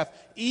staff.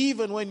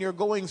 Even when you're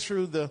going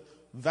through the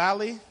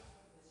valley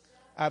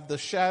of the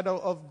shadow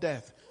of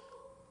death.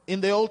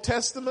 In the Old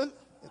Testament,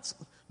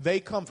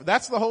 they comfort.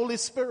 That's the Holy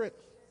Spirit.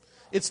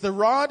 It's the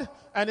rod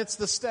and it's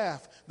the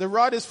staff. The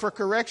rod is for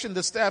correction.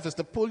 The staff is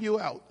to pull you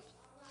out.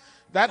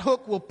 That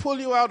hook will pull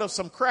you out of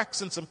some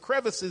cracks and some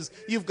crevices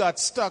you've got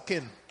stuck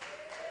in.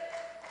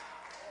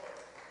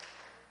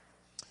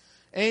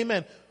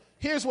 Amen.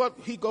 Here's what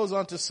he goes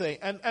on to say.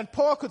 And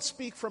Paul could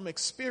speak from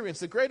experience.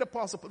 The great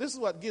apostle, this is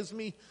what gives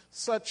me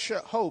such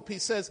hope. He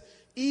says,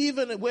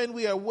 even when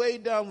we are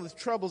weighed down with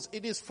troubles,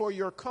 it is for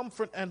your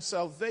comfort and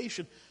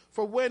salvation.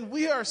 For when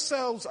we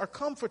ourselves are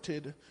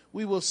comforted,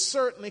 we will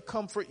certainly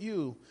comfort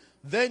you.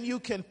 Then you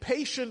can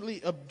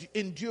patiently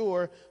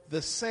endure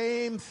the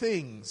same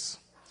things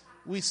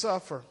we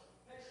suffer.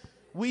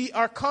 We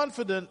are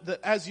confident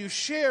that as you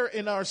share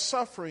in our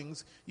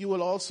sufferings, you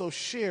will also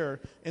share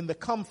in the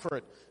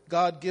comfort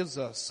God gives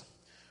us.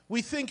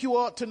 We think you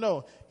ought to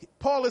know.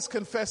 Paul is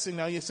confessing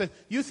now. You say,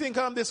 you think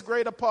I'm this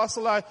great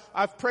apostle?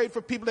 I've prayed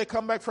for people that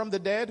come back from the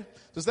dead.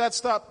 Does that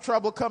stop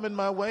trouble coming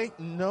my way?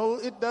 No,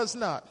 it does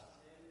not.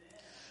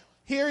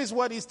 Here is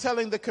what he's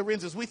telling the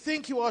Corinthians. We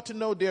think you ought to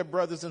know, dear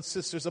brothers and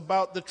sisters,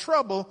 about the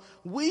trouble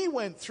we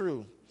went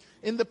through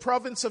in the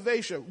province of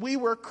Asia. We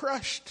were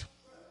crushed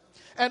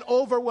and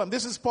overwhelmed.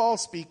 This is Paul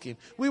speaking.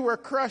 We were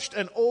crushed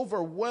and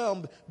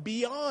overwhelmed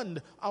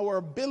beyond our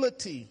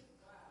ability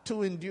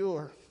to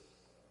endure.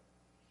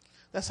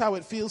 That's how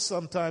it feels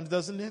sometimes,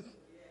 doesn't it?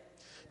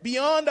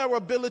 Beyond our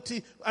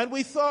ability, and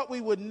we thought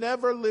we would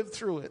never live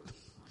through it.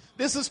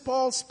 This is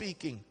Paul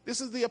speaking.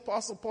 This is the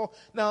Apostle Paul.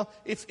 Now,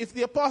 if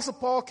the Apostle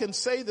Paul can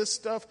say this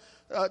stuff,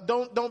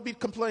 don't be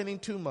complaining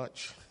too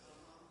much.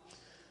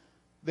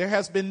 There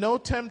has been no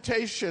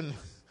temptation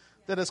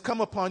that has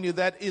come upon you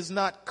that is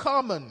not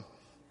common.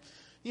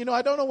 You know,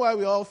 I don't know why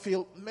we all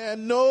feel,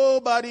 man,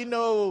 nobody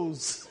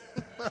knows.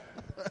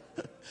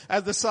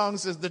 As the song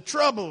says, the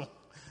trouble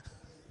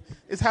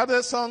is, how does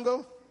that song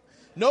go?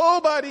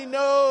 Nobody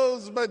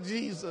knows but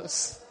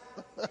Jesus.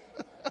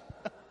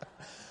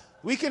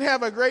 We can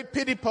have a great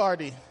pity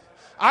party.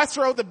 I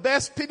throw the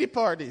best pity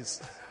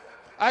parties.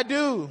 I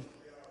do.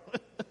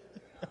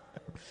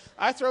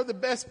 I throw the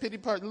best pity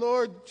party.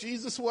 Lord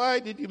Jesus, why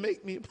did you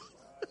make me a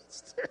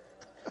pastor?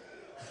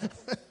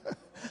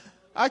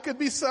 I could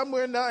be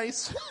somewhere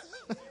nice.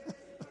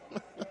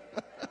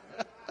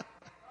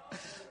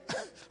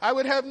 I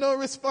would have no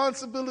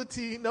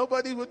responsibility.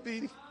 Nobody would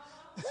be.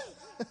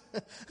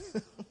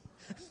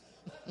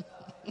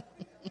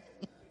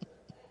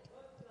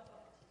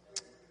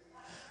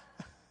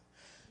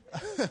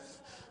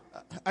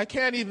 I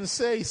can't even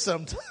say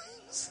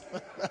sometimes.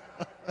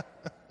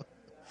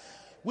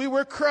 We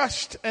were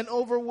crushed and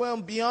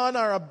overwhelmed beyond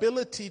our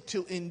ability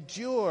to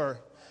endure,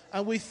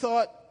 and we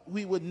thought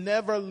we would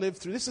never live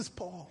through. This is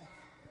Paul.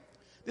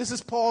 This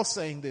is Paul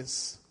saying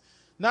this.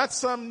 Not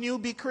some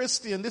newbie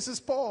Christian. This is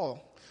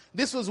Paul.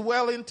 This was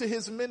well into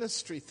his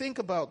ministry. Think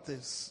about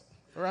this,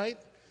 right?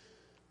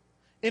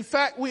 In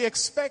fact, we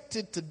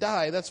expected to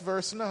die. That's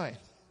verse 9.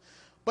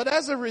 But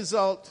as a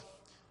result,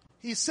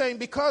 he's saying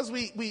because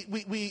we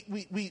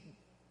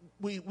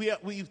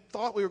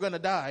thought we were going to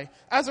die,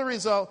 as a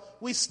result,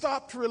 we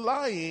stopped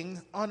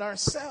relying on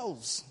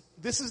ourselves.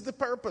 This is the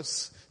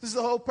purpose. This is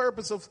the whole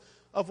purpose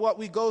of what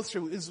we go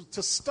through, is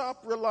to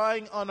stop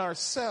relying on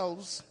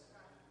ourselves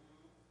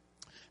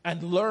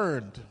and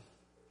learned.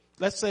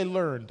 Let's say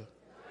learned.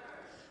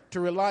 To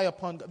rely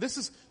upon God. This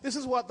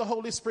is what the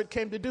Holy Spirit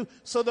came to do,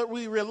 so that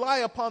we rely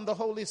upon the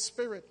Holy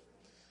Spirit.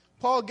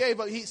 Paul gave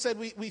up. He said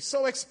we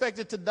so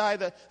expected to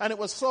die and it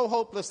was so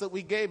hopeless that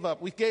we gave up.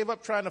 We gave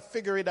up trying to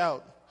figure it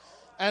out.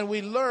 And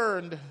we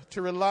learned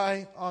to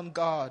rely on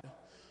God,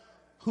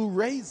 who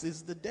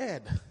raises the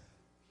dead.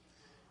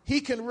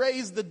 He can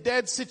raise the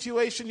dead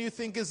situation you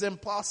think is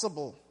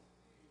impossible.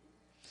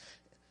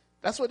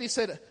 That's what he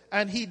said.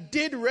 And he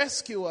did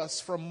rescue us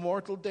from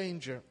mortal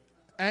danger.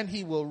 And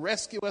he will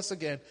rescue us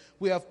again.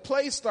 We have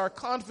placed our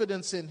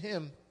confidence in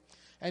him,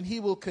 and he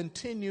will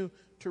continue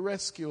to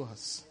rescue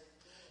us.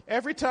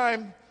 Every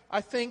time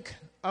I think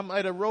I'm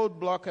at a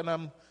roadblock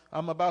and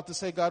I'm about to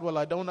say, God, well,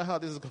 I don't know how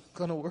this is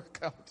going to work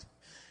out,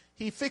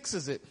 he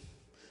fixes it.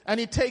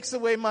 And he takes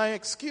away my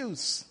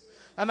excuse.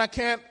 And I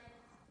can't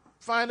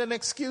find an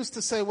excuse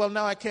to say, well,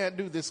 now I can't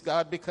do this,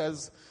 God,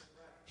 because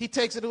he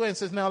takes it away and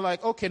says, now,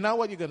 like, okay, now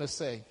what are you going to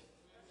say?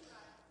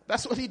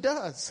 That's what he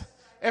does.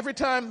 Every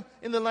time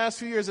in the last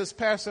few years as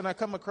pastor, and I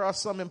come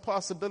across some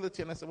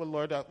impossibility, and I say, well,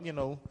 Lord,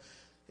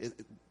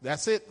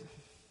 that's it.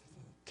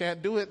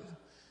 Can't do it.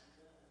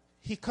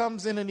 He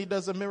comes in and he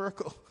does a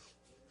miracle.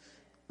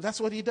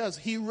 That's what he does.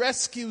 He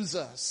rescues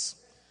us.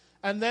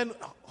 And then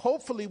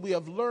hopefully we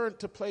have learned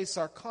to place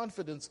our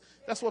confidence.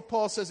 That's what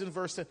Paul says in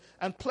verse 10.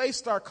 And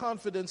placed our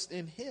confidence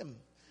in him.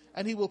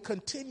 And he will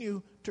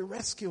continue to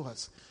rescue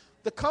us.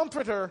 The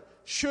Comforter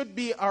should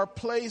be our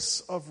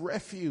place of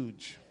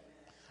refuge.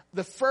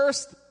 The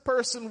first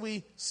person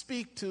we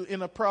speak to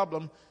in a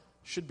problem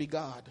should be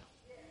God.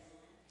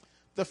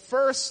 The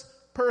first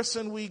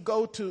person we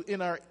go to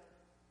in our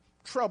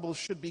trouble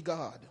should be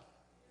God.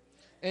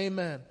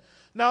 Amen.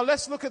 Now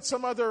let's look at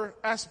some other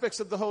aspects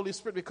of the Holy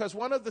Spirit, because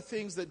one of the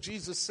things that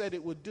Jesus said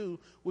it would do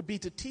would be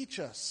to teach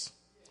us.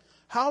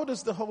 How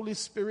does the Holy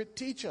Spirit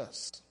teach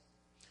us?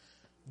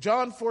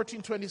 John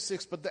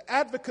 14:26, but the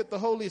Advocate, the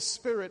Holy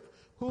Spirit,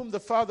 whom the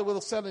Father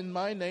will send in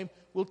my name,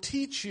 will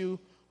teach you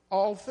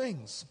all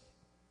things.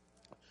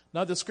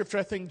 Now the scripture,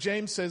 I think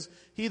James says,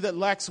 he that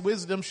lacks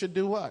wisdom should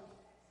do what?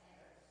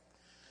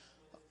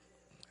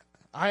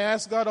 I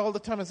ask God all the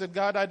time. I said,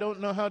 God, I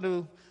don't know how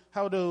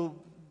to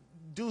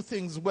do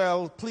things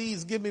well.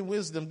 Please give me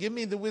wisdom. Give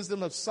me the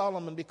wisdom of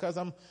Solomon, because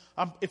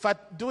if I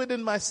do it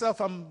in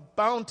myself, I'm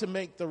bound to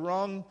make the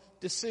wrong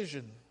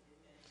decision.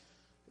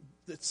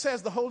 It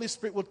says the Holy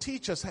Spirit will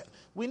teach us.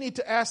 We need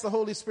to ask the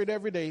Holy Spirit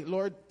every day,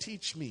 Lord,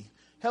 teach me.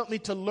 Help me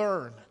to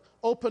learn.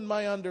 Open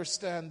my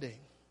understanding.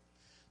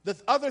 The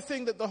other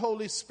thing that the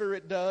Holy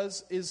Spirit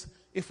does is,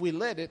 if we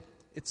let it,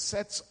 it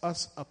sets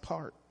us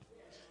apart.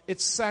 It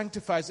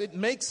sanctifies. It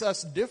makes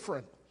us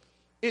different.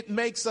 It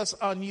makes us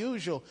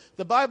unusual.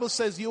 The Bible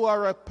says you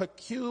are a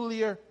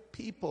peculiar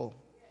people.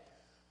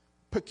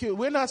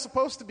 We're not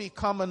supposed to be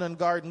common and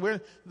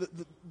garden.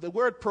 The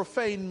word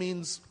profane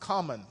means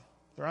common,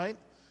 right?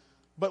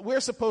 But we're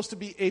supposed to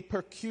be a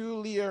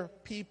peculiar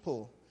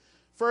people.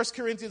 1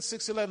 Corinthians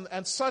 6:11,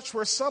 and such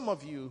were some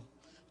of you,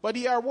 but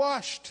ye are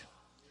washed,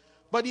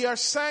 but ye are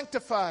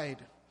sanctified,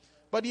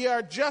 but ye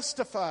are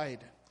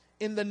justified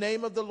in the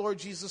name of the Lord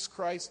Jesus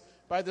Christ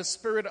by the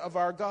Spirit of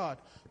our God.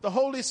 The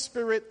Holy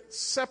Spirit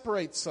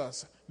separates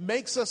us,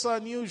 makes us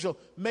unusual,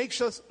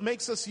 makes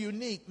us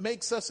unique,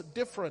 makes us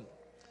different.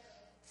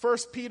 1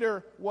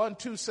 Peter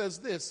 1:2 says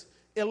this,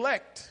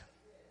 elect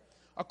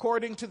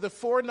according to the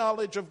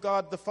foreknowledge of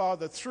God the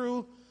Father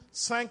through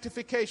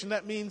sanctification.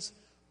 That means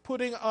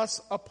putting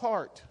us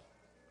apart.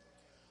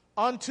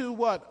 Unto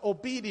what?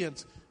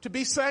 Obedience. To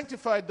be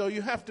sanctified, though,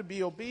 you have to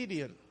be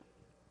obedient.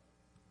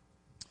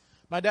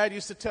 My dad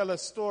used to tell a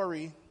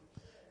story.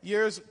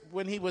 Years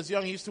when he was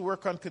young, he used to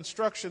work on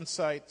construction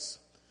sites.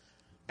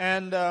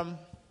 And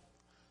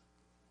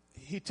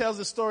he tells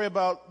a story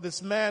about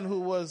this man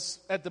who was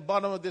at the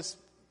bottom of this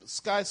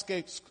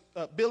skyscape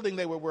building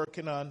they were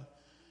working on.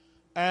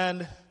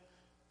 And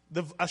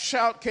a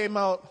shout came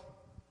out,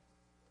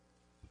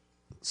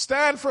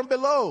 stand from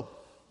below.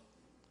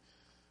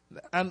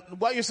 And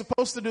what you're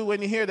supposed to do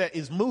when you hear that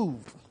is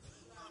move.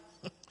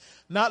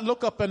 Not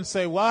look up and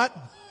say, what?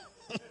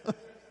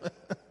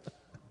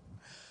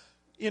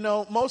 You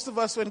know, most of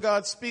us, when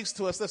God speaks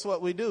to us, that's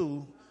what we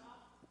do.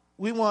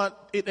 We want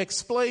it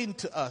explained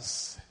to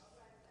us.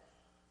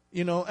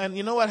 You know, and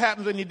you know what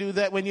happens when you do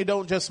that? When you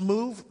don't just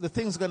move, the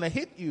thing's going to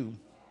hit you.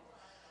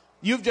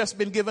 You've just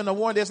been given a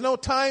warning. There's no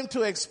time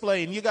to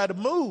explain. You got to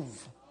move.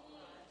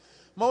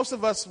 Most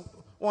of us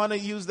want to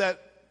use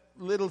that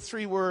little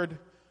 3-word,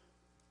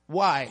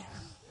 why?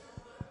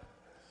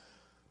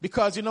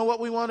 Because you know what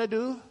we want to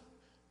do?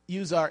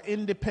 Use our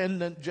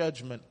independent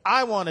judgment.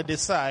 I want to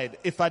decide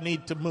if I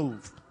need to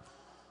move.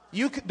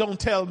 You don't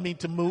tell me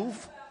to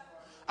move.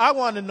 I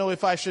want to know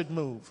if I should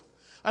move.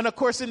 And of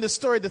course, in the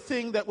story, the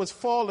thing that was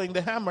falling,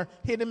 the hammer,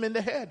 hit him in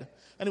the head.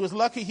 And it was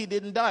lucky he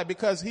didn't die,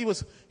 because he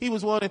was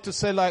wanting to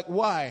say, like,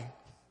 why?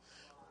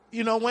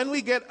 You know, when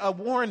we get a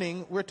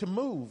warning, we're to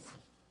move.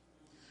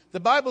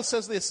 The Bible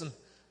says, listen,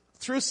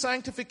 through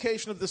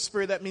sanctification of the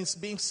Spirit, that means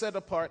being set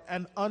apart,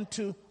 and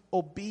unto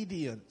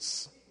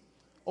obedience.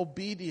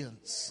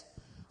 Obedience.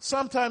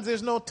 Sometimes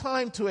there's no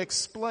time to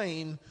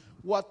explain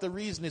what the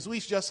reason is. We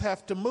just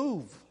have to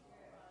move.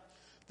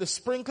 The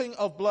sprinkling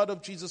of blood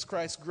of Jesus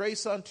Christ,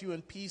 grace unto you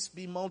and peace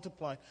be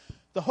multiplied.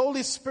 The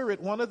Holy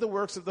Spirit, one of the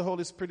works of the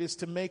Holy Spirit is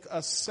to make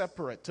us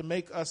separate, to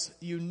make us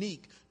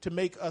unique, to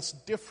make us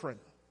different.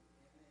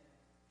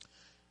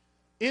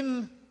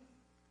 In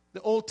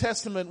the Old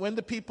Testament, when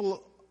the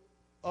people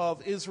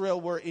of Israel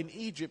were in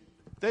Egypt,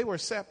 they were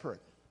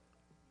separate.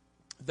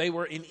 They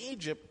were in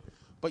Egypt,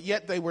 but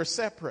yet they were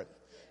separate.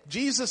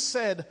 Jesus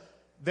said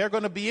they're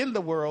going to be in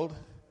the world,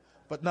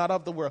 but not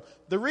of the world.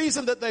 The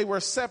reason that they were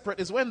separate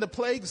is when the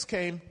plagues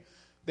came,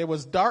 there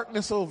was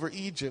darkness over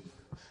Egypt,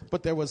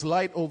 but there was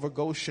light over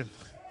Goshen.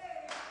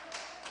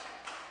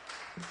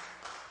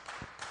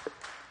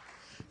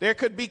 There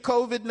could be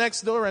COVID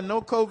next door and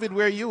no COVID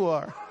where you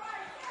are.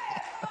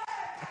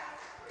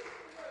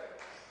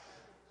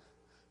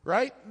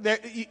 Right?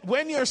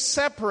 When you're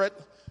separate,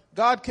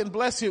 God can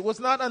bless you. It was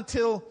not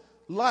until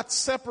Lot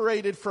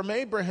separated from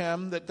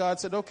Abraham that God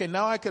said, okay,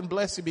 now I can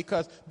bless you,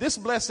 because this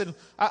blessing,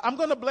 I'm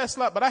going to bless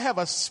Lot, but I have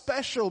a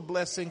special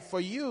blessing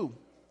for you.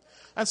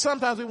 And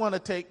sometimes we want to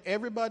take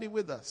everybody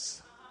with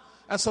us.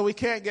 And so we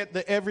can't get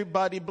the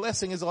everybody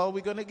blessing is all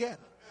we're going to get.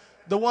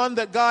 The one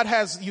that God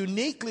has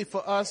uniquely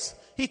for us,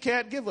 He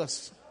can't give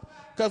us,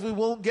 because we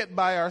won't get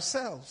by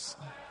ourselves.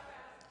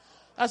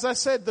 As I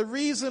said, the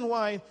reason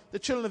why the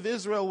children of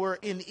Israel were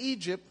in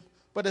Egypt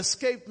but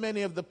escaped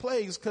many of the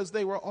plagues, because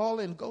they were all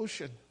in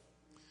Goshen.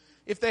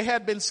 If they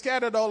had been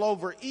scattered all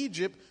over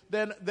Egypt,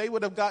 then they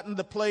would have gotten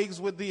the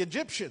plagues with the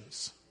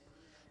Egyptians.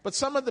 But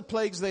some of the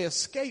plagues they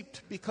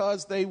escaped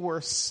because they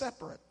were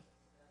separate.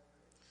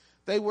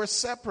 They were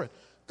separate.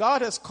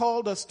 God has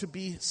called us to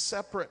be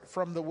separate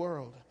from the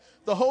world.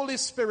 The Holy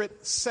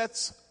Spirit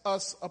sets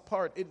us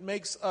apart. It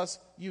makes us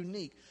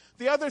unique.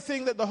 The other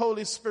thing that the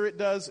Holy Spirit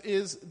does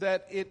is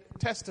that it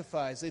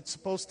testifies. It's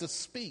supposed to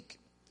speak.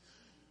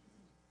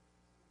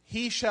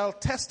 He shall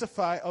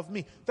testify of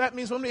me. That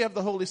means when we have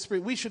the Holy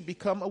Spirit, we should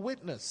become a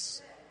witness.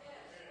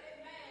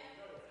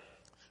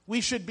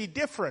 We should be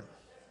different.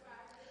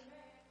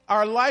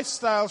 Our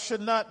lifestyle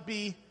should not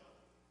be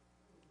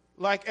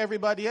like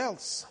everybody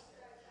else.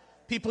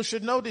 People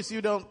should notice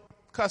you don't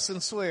cuss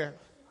and swear.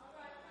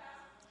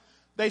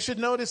 They should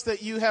notice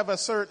that you have a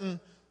certain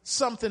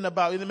something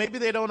about you. Maybe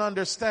they don't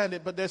understand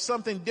it, but there's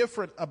something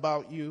different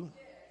about you.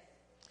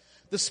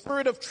 The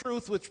Spirit of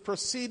truth which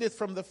proceedeth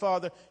from the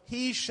Father,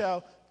 he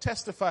shall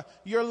testify.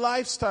 Your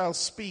lifestyle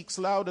speaks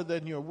louder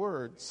than your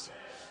words.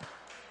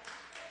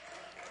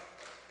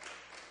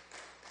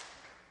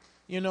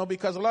 You know,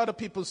 because a lot of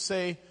people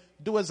say,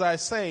 do as I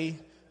say,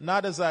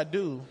 not as I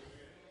do.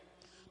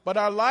 But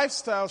our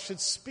lifestyle should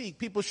speak.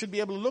 People should be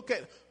able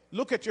to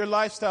look at your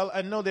lifestyle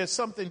and know there's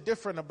something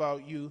different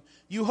about you.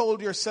 You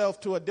hold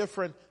yourself to a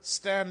different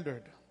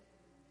standard.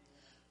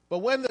 But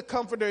when the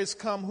Comforter is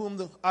come,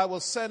 whom I will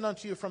send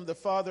unto you from the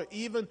Father,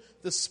 even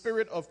the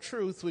Spirit of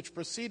truth, which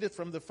proceedeth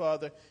from the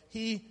Father,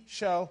 he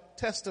shall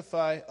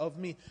testify of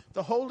me.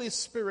 The Holy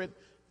Spirit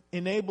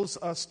enables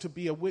us to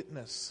be a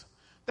witness.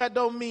 That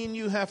don't mean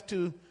you have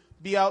to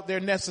be out there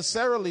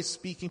necessarily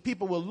speaking.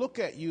 People will look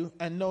at you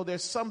and know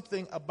there's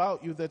something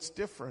about you that's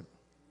different.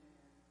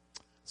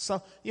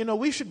 So, you know,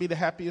 we should be the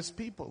happiest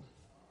people.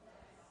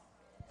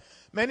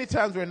 Many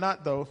times we're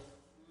not, though.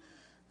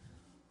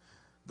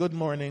 Good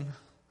morning.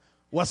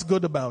 What's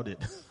good about it?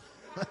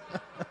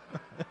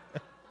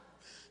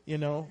 You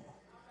know,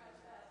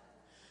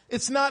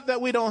 it's not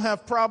that we don't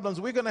have problems.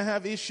 We're going to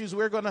have issues.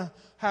 We're going to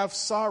have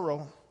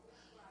sorrow.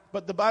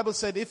 But the Bible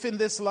said, if in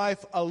this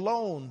life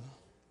alone,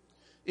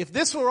 if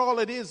this were all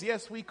it is,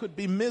 yes, we could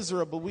be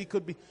miserable.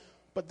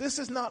 But this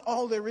is not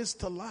all there is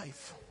to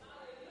life.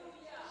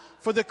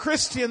 For the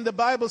Christian, the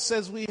Bible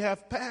says we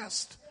have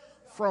passed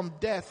from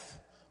death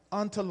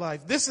unto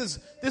life. This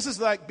is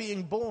like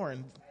being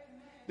born.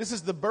 This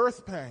is the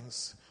birth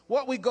pangs.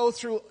 What we go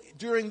through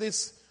during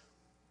this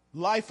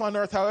life on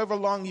earth, however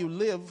long you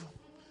live,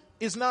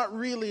 is not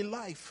really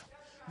life.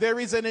 There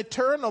is an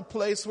eternal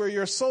place where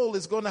your soul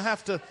is going to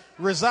have to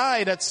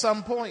reside at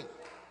some point.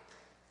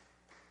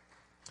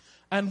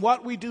 And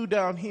what we do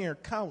down here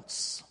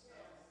counts.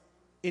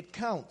 It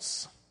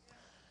counts.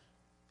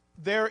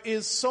 There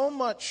is so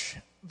much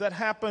that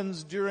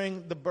happens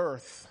during the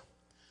birth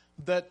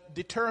that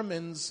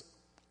determines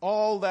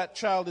all that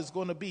child is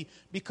going to be.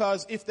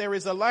 Because if there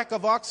is a lack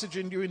of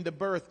oxygen during the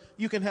birth,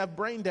 you can have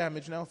brain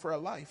damage now for a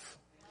life.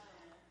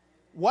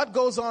 What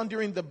goes on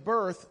during the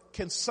birth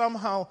can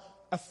somehow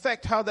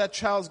affect how that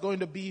child is going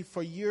to be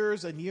for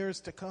years and years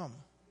to come.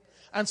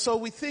 And so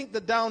we think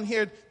that down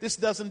here, this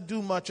doesn't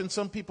do much. And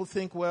some people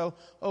think, well,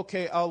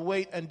 okay, I'll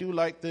wait and do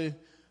like the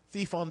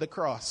thief on the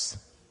cross.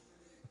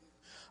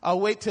 I'll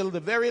wait till the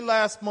very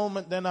last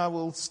moment, then I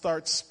will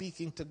start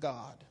speaking to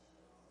God.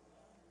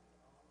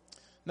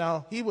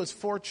 Now, he was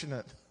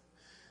fortunate.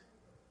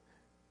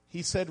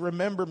 He said,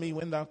 remember me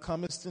when thou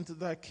comest into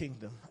thy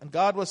kingdom. And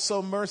God was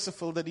so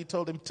merciful that he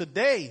told him,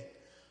 today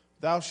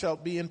thou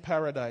shalt be in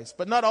paradise.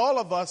 But not all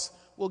of us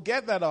will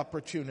get that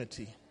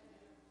opportunity.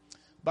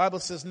 Bible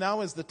says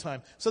now is the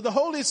time. So the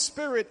Holy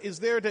Spirit is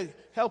there to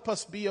help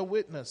us be a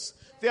witness.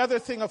 The other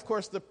thing, of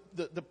course, the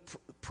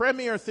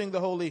premier thing the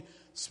Holy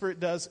Spirit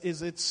does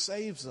is it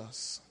saves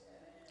us.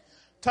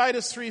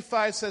 Titus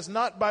 3:5 says,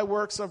 not by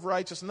works of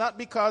righteousness, not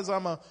because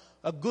I'm a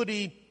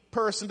goody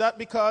person, not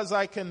because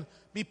I can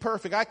be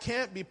perfect. I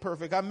can't be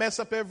perfect. I mess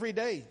up every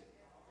day.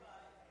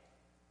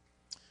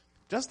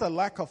 Just a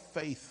lack of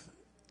faith,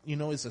 you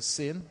know, is a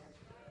sin.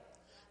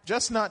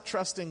 Just not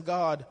trusting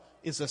God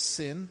is a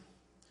sin.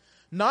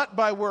 Not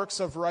by works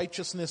of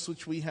righteousness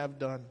which we have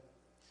done.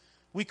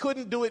 We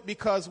couldn't do it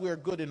because we're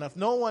good enough.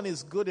 No one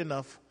is good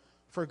enough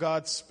for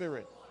God's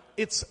Spirit.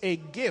 It's a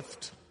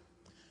gift.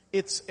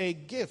 It's a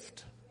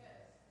gift.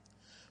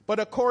 But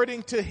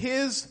according to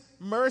his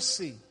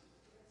mercy,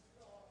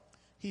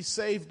 he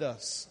saved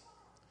us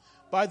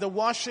by the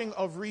washing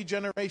of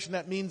regeneration.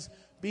 That means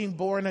being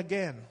born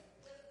again.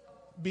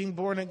 Being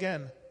born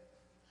again.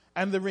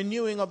 And the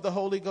renewing of the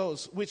Holy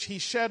Ghost, which he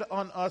shed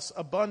on us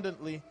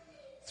abundantly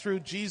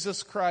through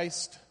Jesus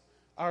Christ,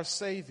 our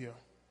Savior.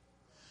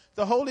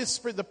 The Holy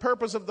Spirit, the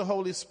purpose of the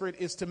Holy Spirit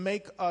is to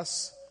make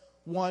us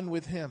one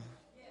with him.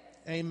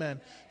 Amen.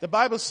 The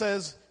Bible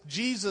says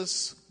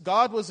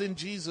God was in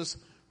Jesus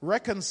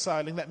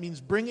reconciling. That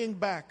means bringing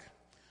back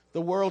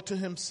the world to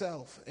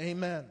himself.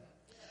 Amen.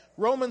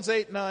 Romans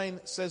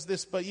 8:9 says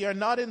this, but ye are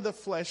not in the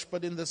flesh,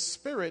 but in the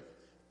Spirit,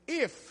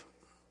 if,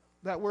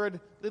 that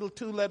word, little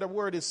two-letter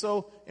word is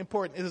so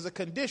important. It is a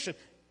condition.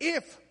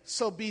 If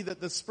so be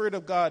that the Spirit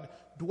of God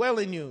dwell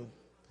in you.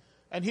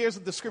 And here's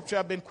the scripture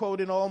I've been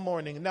quoting all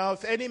morning. Now,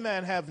 if any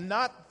man have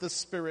not the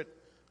Spirit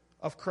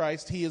of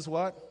Christ, he is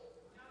what?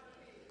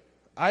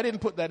 I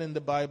didn't put that in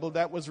the Bible.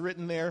 That was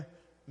written there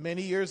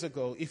many years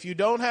ago. If you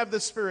don't have the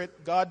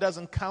Spirit, God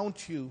doesn't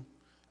count you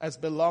as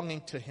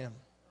belonging to him.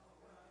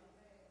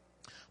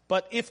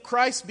 But if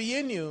Christ be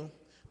in you,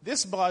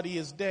 this body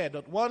is dead.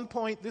 At one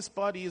point, this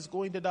body is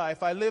going to die.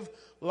 If I live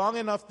long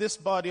enough, this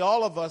body,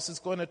 all of us, is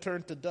going to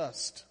turn to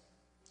dust.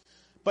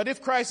 But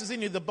if Christ is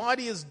in you, the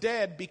body is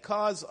dead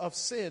because of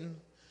sin,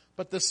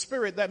 but the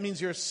Spirit, that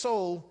means your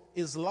soul,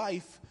 is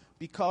life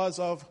because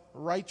of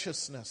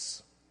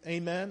righteousness.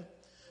 Amen.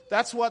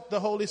 That's what the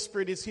Holy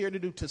Spirit is here to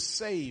do, to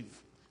save,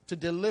 to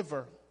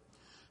deliver.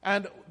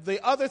 And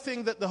the other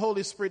thing that the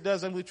Holy Spirit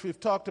does, and which we've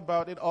talked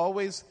about, it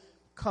always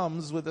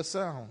comes with a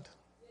sound.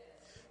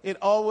 It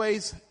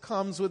always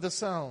comes with a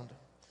sound.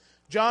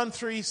 John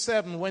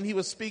 3:7, when he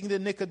was speaking to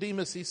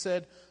Nicodemus, he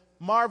said,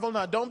 marvel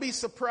not, don't be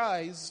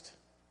surprised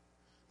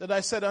that I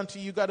said unto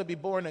you, you got to be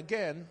born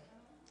again.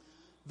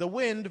 The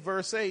wind,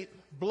 verse 8,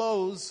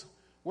 blows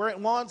where it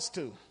wants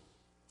to.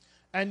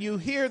 And you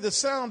hear the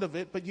sound of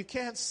it, but you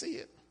can't see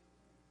it.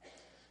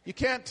 You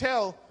can't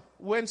tell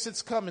whence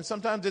it's coming.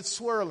 Sometimes it's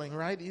swirling,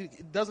 right?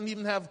 It doesn't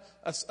even have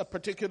a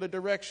particular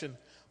direction.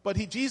 But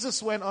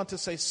Jesus went on to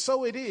say,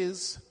 so it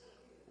is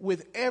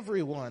with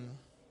everyone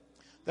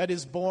that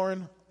is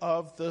born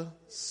of the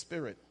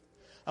Spirit.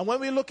 And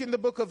when we look in the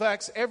book of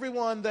Acts,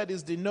 everyone that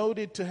is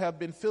denoted to have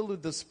been filled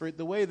with the Spirit,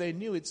 the way they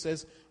knew it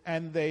says,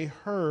 and they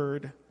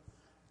heard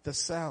the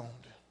sound.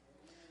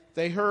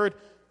 They heard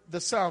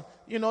the sound.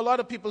 You know, a lot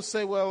of people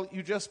say, well,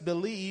 you just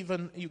believe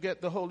and you get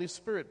the Holy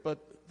Spirit, but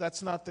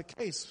that's not the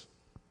case.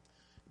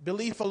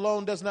 Belief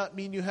alone does not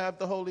mean you have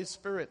the Holy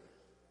Spirit.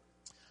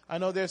 I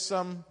know there's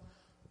some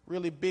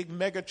really big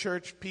mega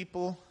church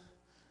people,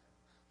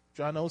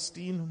 John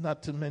Osteen,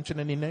 not to mention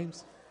any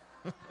names,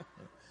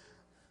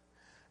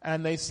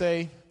 and they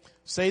say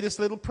this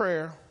little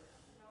prayer.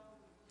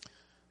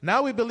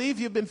 Now we believe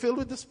you've been filled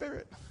with the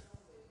Spirit.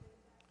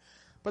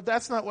 But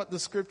that's not what the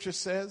Scripture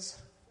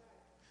says.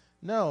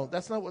 No,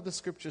 that's not what the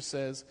Scripture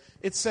says.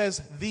 It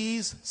says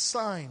these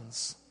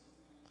signs.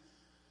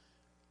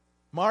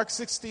 Mark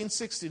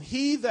 16:16.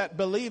 He that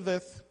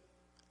believeth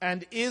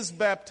and is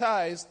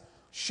baptized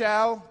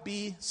shall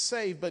be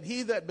saved, but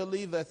he that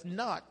believeth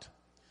not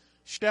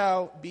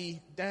shall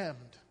be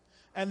damned.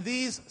 And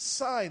these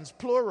signs,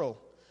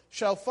 plural,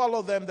 shall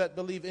follow them that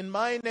believe. In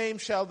my name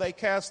shall they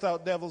cast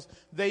out devils.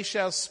 They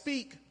shall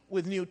speak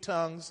with new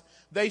tongues.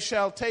 They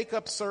shall take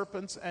up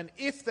serpents. And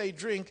if they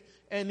drink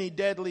any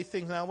deadly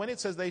thing. Now, when it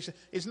says they shall,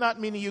 it's not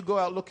meaning you go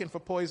out looking for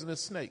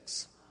poisonous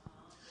snakes.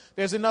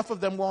 There's enough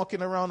of them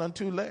walking around on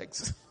two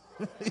legs.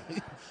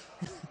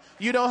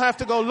 You don't have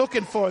to go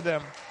looking for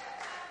them.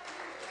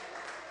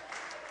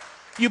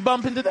 You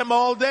bump into them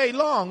all day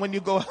long when you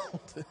go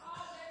out.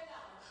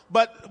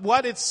 But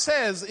what it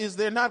says is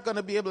they're not going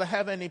to be able to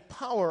have any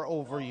power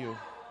over you.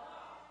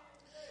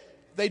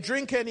 They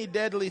drink any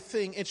deadly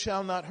thing, it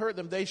shall not hurt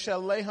them. They shall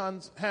lay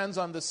hands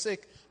on the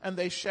sick, and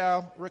they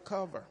shall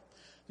recover.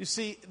 You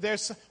see,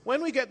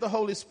 when we get the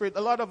Holy Spirit,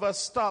 a lot of us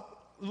stop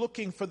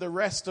looking for the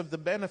rest of the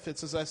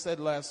benefits, as I said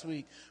last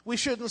week. We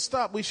shouldn't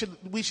stop. We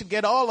should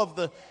get all of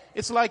the.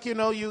 It's like, you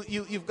know,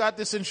 you've got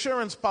this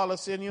insurance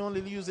policy and you're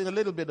only using a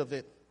little bit of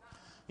it.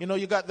 You know,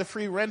 you got the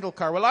free rental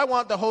car. Well, I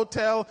want the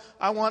hotel.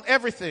 I want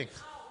everything.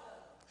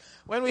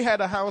 When we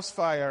had a house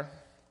fire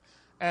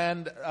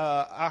and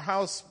our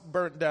house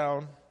burnt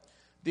down,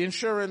 the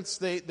insurance,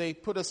 they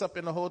put us up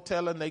in a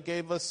hotel and they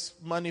gave us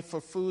money for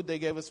food. They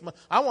gave us money.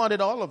 I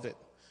wanted all of it.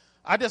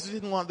 I just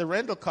didn't want the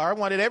rental car. I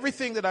wanted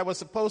everything that I was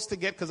supposed to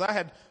get because I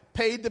had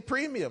paid the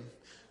premium.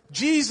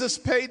 Jesus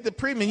paid the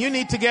premium. You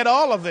need to get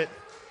all of it.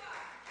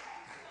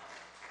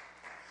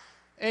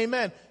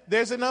 Amen.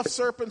 There's enough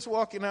serpents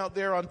walking out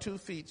there on 2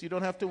 feet. You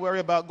don't have to worry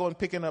about going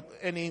picking up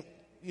any,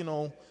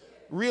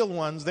 real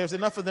ones. There's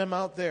enough of them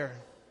out there.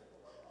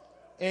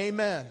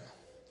 Amen.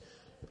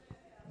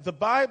 The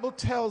Bible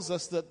tells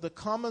us that the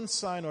common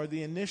sign or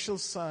the initial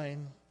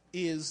sign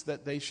is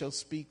that they shall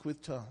speak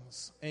with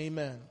tongues.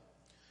 Amen.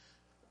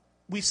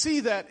 We see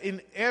that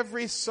in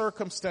every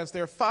circumstance.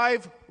 There are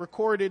 5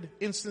 recorded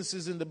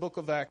instances in the book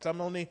of Acts.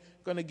 I'm only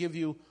going to give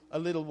you a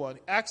little one.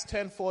 Acts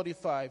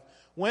 10:45.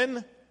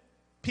 When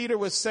Peter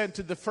was sent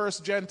to the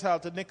first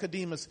Gentile, to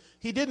Nicodemus,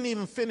 he didn't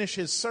even finish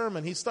his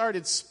sermon. He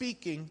started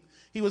speaking.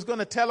 He was going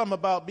to tell him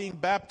about being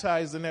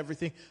baptized and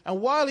everything. And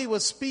while he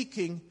was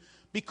speaking,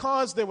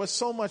 because there was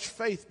so much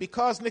faith,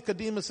 because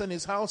Nicodemus and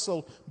his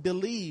household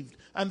believed,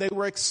 and they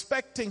were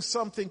expecting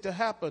something to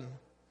happen,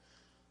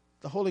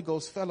 the Holy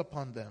Ghost fell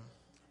upon them.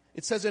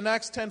 It says in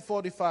Acts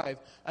 10:45,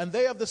 and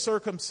they of the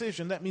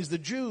circumcision, that means the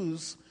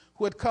Jews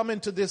who had come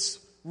into this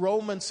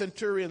Roman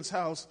centurion's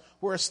house,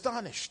 were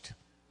astonished.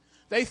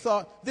 They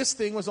thought this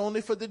thing was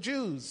only for the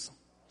Jews.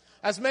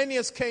 As many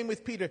as came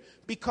with Peter,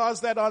 because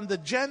that on the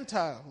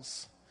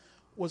Gentiles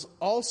was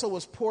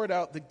poured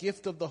out the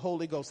gift of the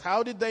Holy Ghost.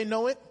 How did they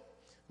know it?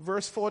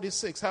 Verse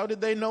 46. How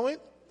did they know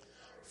it?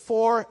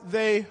 For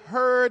they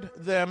heard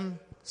them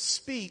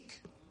speak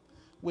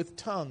with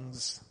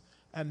tongues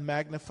and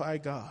magnify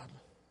God.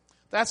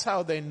 That's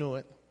how they knew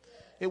it.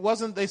 It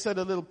wasn't they said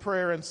a little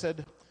prayer and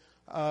said,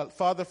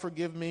 Father,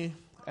 forgive me,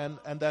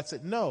 and that's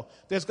it. No,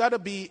 there's got to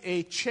be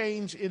a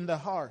change in the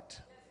heart.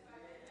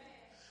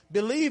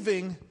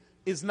 Believing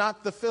is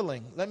not the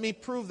filling. Let me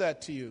prove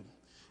that to you.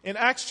 In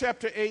Acts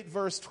chapter 8,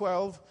 verse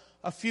 12,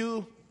 a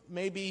few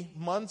maybe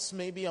months,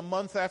 maybe a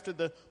month after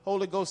the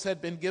Holy Ghost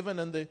had been given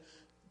and the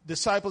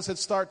disciples had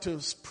started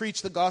to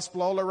preach the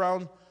gospel all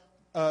around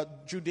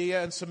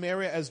Judea and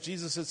Samaria, as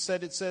Jesus had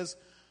said, it says,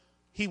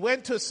 he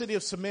went to a city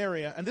of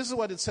Samaria, and this is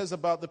what it says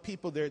about the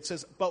people there. It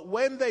says, but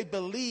when they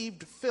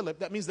believed Philip,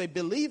 that means they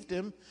believed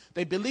him,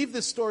 they believed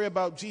this story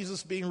about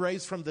Jesus being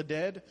raised from the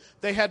dead,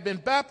 they had been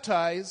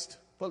baptized.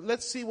 But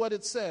let's see what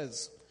it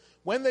says.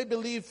 When they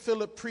believed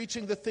Philip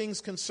preaching the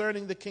things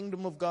concerning the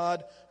kingdom of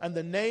God and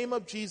the name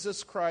of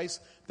Jesus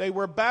Christ, they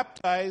were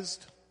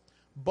baptized,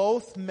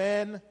 both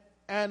men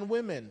and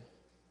women.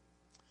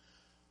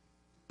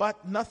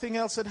 But nothing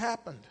else had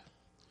happened.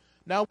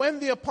 Now when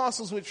the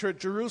apostles which were at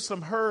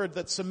Jerusalem heard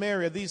that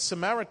Samaria, these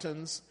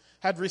Samaritans,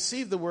 had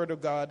received the word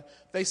of God,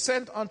 they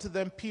sent unto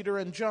them Peter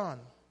and John,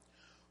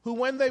 who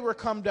when they were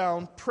come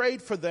down,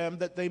 prayed for them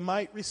that they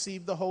might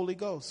receive the Holy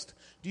Ghost.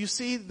 Do you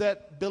see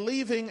that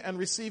believing and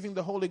receiving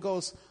the Holy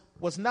Ghost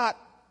was not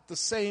the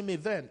same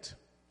event?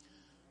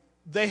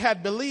 They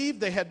had believed,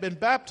 they had been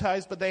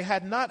baptized, but they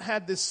had not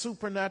had this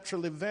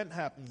supernatural event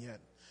happen yet.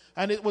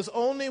 And it was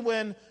only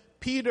when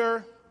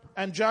Peter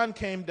and John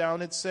came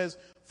down, it says,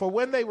 for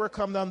when they were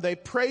come down, they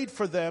prayed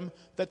for them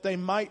that they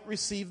might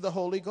receive the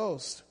Holy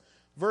Ghost.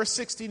 Verse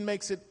 16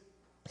 makes it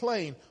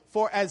plain.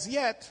 For as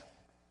yet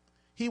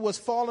he was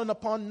fallen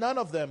upon none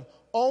of them,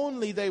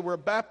 only they were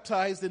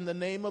baptized in the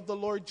name of the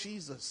Lord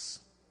Jesus.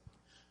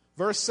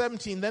 Verse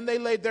 17, then they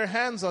laid their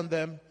hands on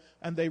them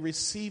and they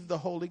received the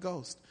Holy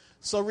Ghost.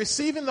 So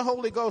receiving the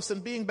Holy Ghost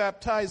and being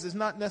baptized is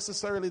not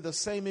necessarily the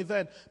same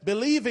event.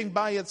 Believing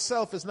by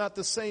itself is not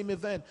the same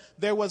event.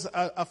 There was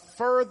a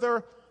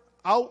further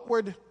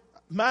outward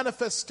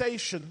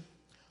manifestation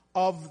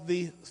of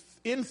the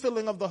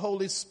infilling of the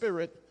Holy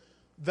Spirit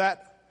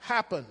that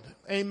happened.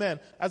 Amen.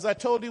 As I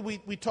told you,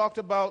 we talked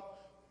about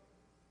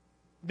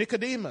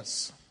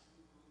Nicodemus.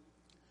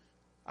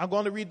 I'm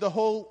going to read the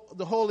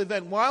whole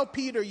event. While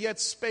Peter yet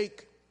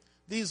spake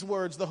these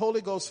words, the Holy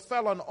Ghost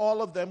fell on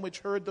all of them which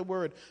heard the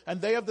word. And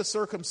they of the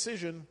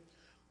circumcision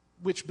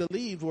which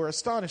believed were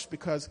astonished,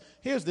 because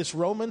here's this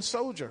Roman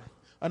soldier,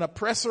 an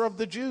oppressor of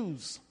the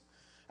Jews.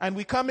 And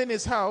we come in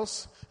his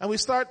house and we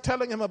start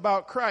telling him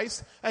about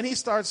Christ, and he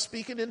starts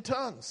speaking in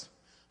tongues.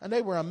 And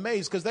they were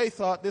amazed because they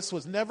thought this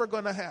was never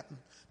going to happen.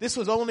 This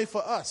was only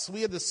for us.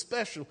 We are the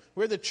special.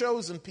 We're the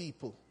chosen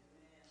people.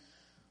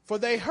 For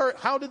they heard,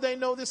 how did they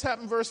know this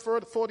happened? Verse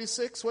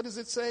 46, what does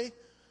it say?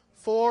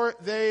 For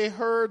they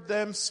heard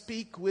them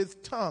speak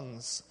with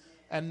tongues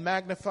and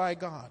magnify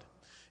God.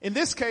 In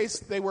this case,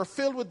 they were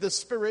filled with the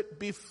Spirit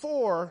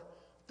before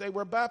they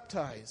were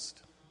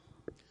baptized.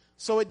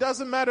 So it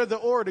doesn't matter the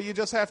order, you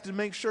just have to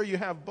make sure you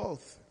have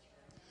both.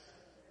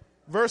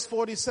 Verse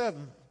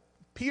 47,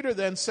 Peter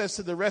then says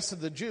to the rest of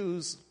the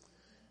Jews,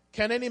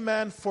 can any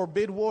man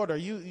forbid water?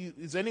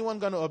 Is anyone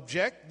going to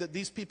object that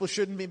these people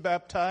shouldn't be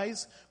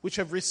baptized, which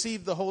have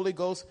received the Holy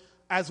Ghost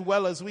as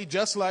well as we,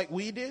 just like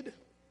we did?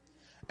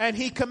 And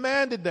he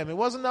commanded them. It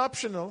wasn't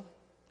optional.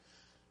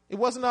 It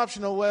wasn't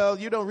optional. Well,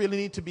 you don't really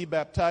need to be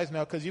baptized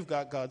now because you've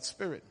got God's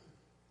Spirit.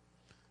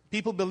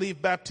 People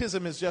believe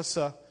baptism is just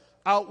a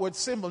outward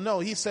symbol. No,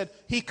 he said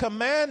he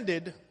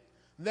commanded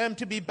them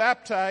to be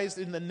baptized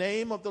in the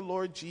name of the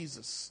Lord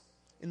Jesus.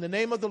 In the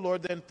name of the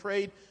Lord, then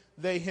prayed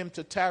they him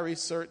to tarry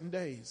certain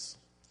days.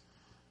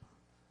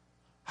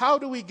 How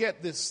do we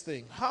get this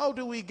thing? How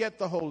do we get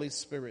the Holy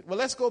Spirit? Well,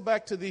 let's go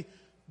back to the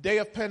day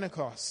of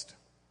Pentecost.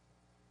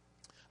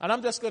 And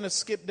I'm just going to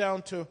skip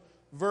down to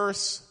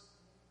verse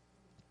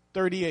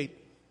 38.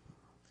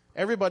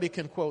 Everybody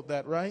can quote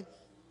that, right?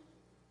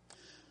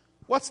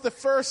 What's the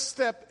first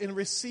step in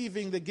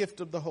receiving the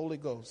gift of the Holy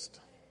Ghost?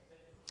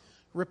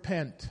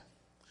 Repent.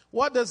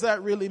 What does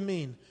that really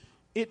mean?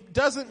 It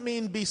doesn't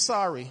mean be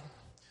sorry.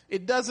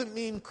 It doesn't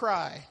mean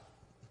cry.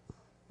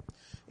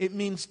 It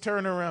means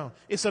turn around.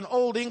 It's an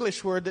old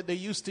English word that they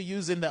used to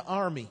use in the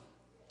army.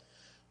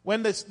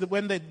 When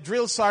the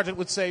drill sergeant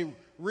would say,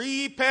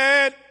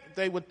 repent,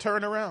 they would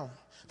turn around.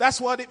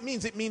 That's what it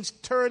means. It means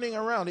turning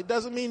around. It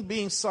doesn't mean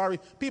being sorry.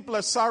 People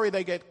are sorry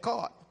they get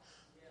caught.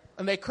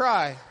 And they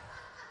cry.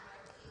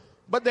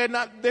 But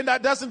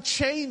that doesn't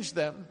change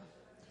them.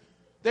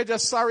 They're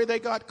just sorry they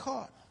got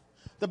caught.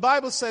 The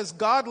Bible says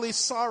godly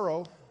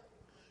sorrow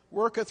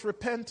worketh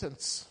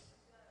repentance.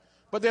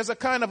 But there's a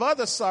kind of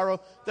other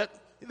sorrow that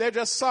they're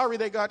just sorry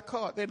they got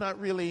caught. They're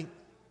not really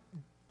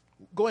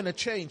going to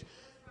change.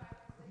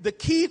 The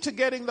key to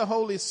getting the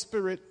Holy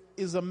Spirit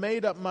is a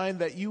made-up mind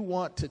that you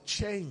want to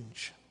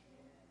change.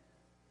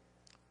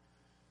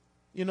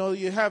 You know,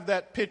 you have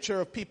that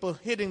picture of people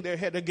hitting their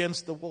head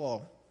against the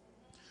wall.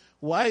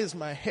 Why is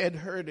my head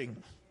hurting?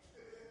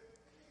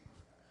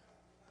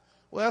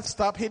 Well,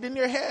 stop hitting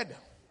your head.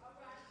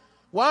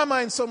 Why am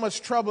I in so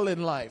much trouble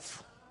in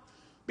life?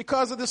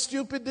 Because of the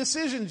stupid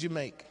decisions you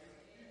make.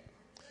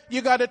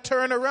 You got to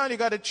turn around. You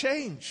got to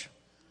change.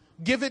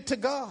 Give it to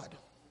God.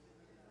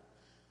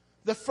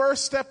 The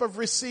first step of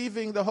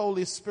receiving the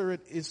Holy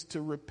Spirit is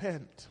to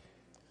repent.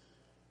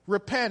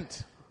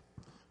 Repent.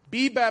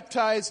 Be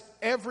baptized,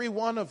 every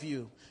one of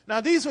you. Now,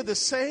 these were the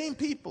same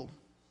people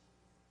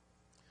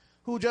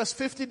who just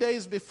 50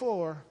 days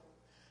before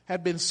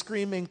had been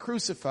screaming,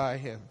 crucify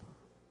him.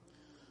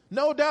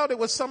 No doubt it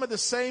was some of the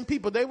same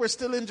people. They were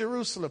still in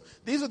Jerusalem.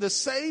 These are the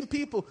same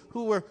people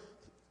who were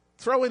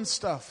throwing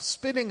stuff,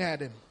 spitting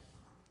at him.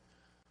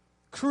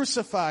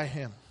 Crucify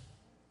him.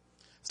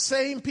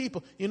 Same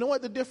people. You know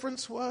what the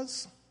difference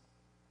was?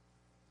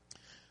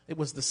 It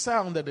was the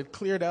sound that had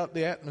cleared out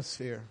the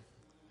atmosphere.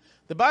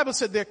 The Bible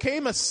said there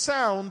came a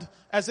sound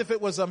as if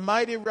it was a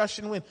mighty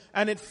rushing wind,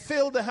 and it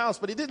filled the house,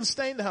 but it didn't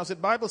stay in the house. The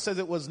Bible says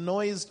it was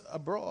noised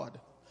abroad.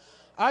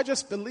 I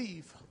just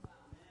believe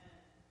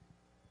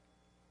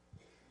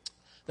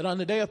that on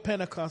the day of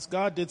Pentecost,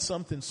 God did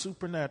something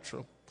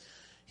supernatural.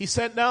 He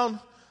sent down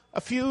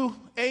a few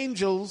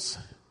angels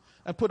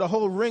and put a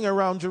whole ring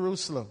around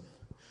Jerusalem.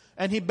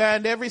 And he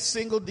banned every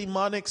single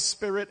demonic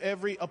spirit,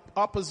 every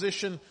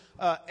opposition,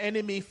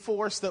 enemy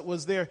force that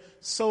was there,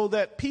 so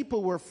that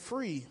people were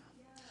free.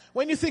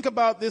 When you think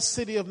about this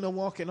city of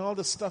Milwaukee and all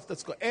the stuff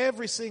that's going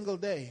every single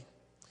day,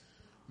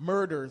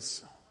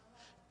 murders,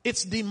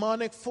 it's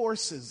demonic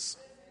forces,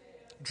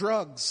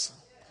 drugs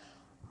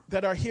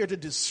that are here to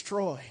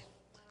destroy,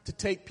 to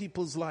take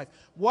people's life.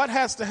 What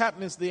has to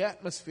happen is the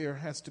atmosphere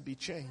has to be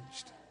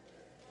changed.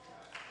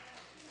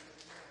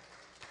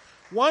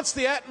 Once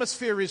the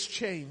atmosphere is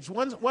changed,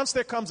 once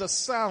there comes a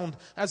sound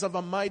as of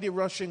a mighty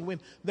rushing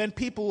wind, then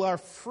people are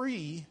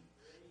free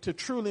to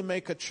truly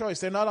make a choice.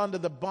 They're not under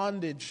the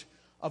bondage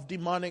of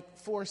demonic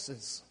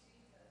forces.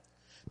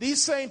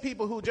 These same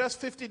people who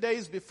just 50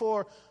 days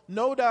before,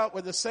 no doubt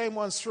were the same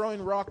ones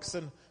throwing rocks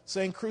and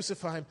saying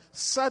crucify him,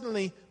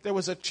 suddenly there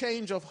was a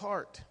change of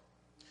heart.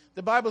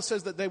 The Bible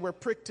says that they were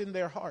pricked in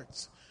their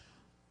hearts.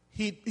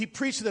 He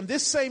preached to them,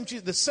 this same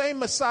Jesus, the same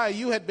Messiah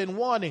you had been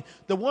wanting,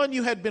 the one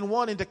you had been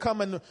wanting to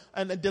come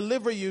and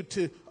deliver you,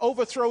 to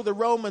overthrow the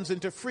Romans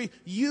and to free,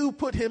 you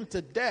put him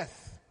to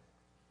death.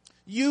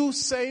 You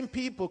same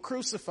people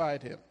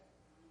crucified him.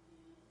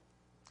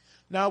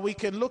 Now we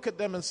can look at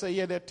them and say,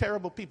 yeah, they're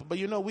terrible people, but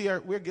you know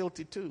we're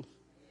guilty too.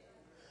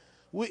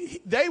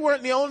 They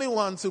weren't the only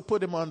ones who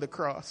put him on the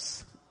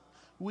cross.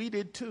 We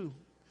did too,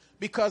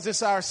 because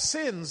it's our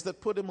sins that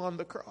put him on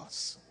the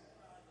cross.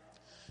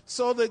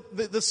 So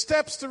the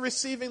steps to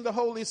receiving the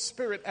Holy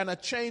Spirit and a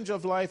change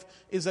of life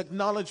is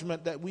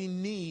acknowledgement that we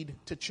need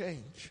to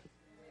change.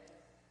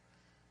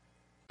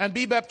 And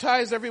be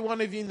baptized, every one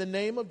of you, in the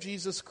name of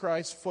Jesus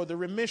Christ for the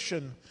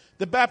remission.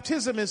 The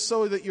baptism is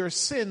so that your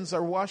sins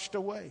are washed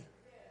away.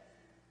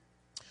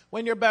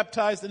 When you're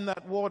baptized in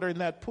that water, in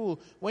that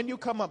pool, when you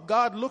come up,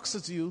 God looks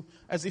at you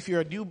as if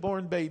you're a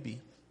newborn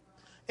baby.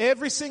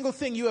 Every single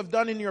thing you have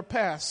done in your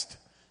past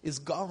is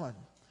gone.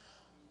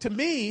 To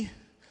me,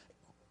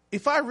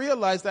 if I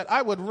realized that,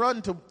 I would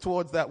run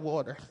towards that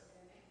water.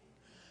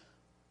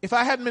 If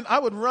I hadn't been, I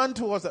would run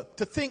towards it,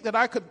 to think that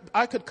I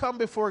could come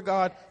before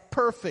God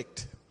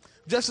perfect,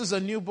 just as a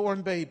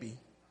newborn baby.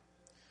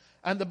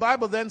 And the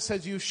Bible then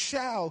says, you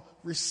shall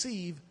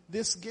receive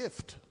this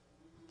gift.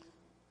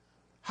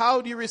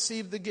 How do you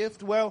receive the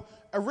gift? Well,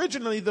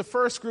 originally the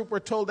first group were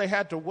told they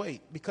had to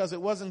wait because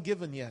it wasn't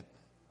given yet.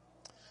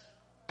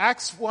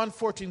 Acts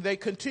 1:14, they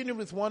continued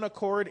with one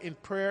accord in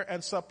prayer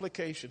and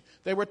supplication.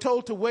 They were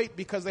told to wait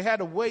because they had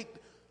to wait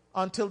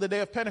until the day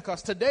of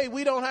Pentecost. Today,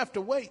 we don't have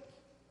to wait.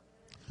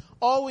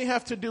 All we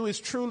have to do is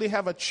truly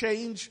have a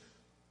change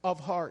of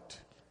heart.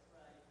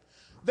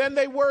 Then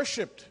they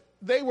worshiped.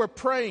 They were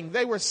praying.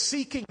 They were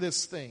seeking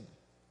this thing.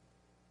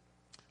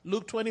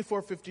 Luke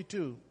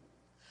 24:52.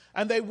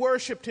 And they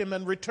worshiped him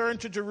and returned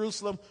to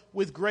Jerusalem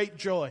with great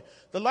joy.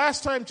 The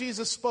last time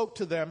Jesus spoke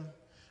to them,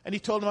 and he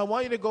told them, I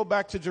want you to go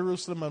back to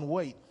Jerusalem and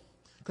wait,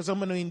 because I'm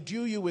going to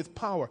endue you with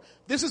power.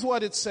 This is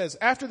what it says.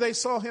 After they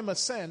saw him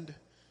ascend,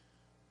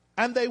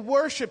 and they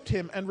worshiped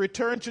him and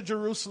returned to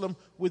Jerusalem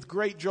with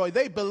great joy.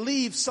 They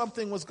believed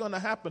something was going to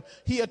happen.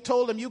 He had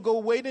told them, you go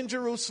wait in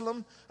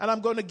Jerusalem, and I'm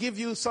going to give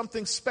you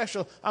something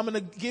special. I'm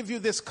going to give you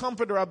this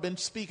comforter I've been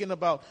speaking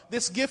about.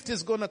 This gift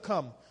is going to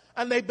come.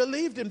 And they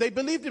believed him. They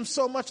believed him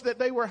so much that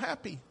they were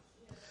happy.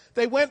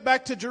 They went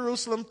back to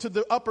Jerusalem, to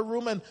the upper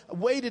room, and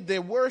waited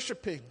there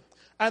worshiping.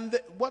 And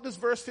what does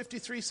verse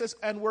 53 says?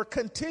 And were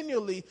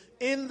continually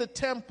in the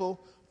temple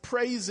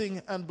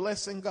praising and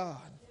blessing God.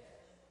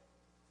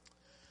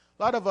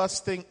 A lot of us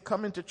think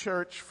coming to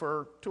church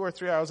for 2 or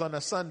 3 hours on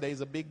a Sunday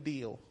is a big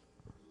deal.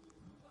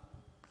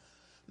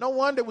 No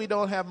wonder we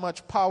don't have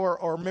much power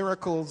or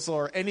miracles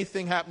or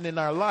anything happen in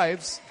our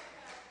lives.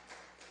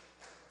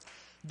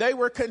 They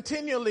were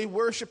continually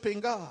worshiping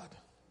God.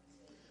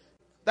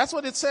 That's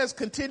what it says,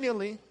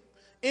 continually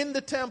in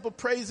the temple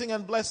praising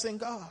and blessing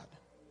God.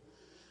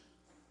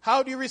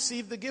 How do you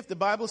receive the gift? The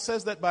Bible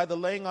says that by the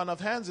laying on of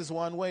hands is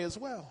one way as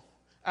well.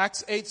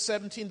 Acts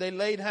 8:17, they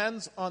laid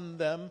hands on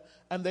them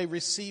and they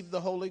received the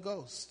Holy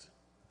Ghost.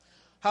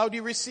 How do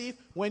you receive?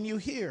 When you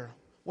hear.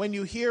 When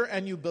you hear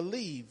and you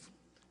believe.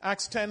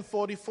 Acts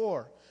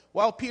 10:44,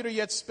 while Peter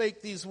yet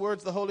spake these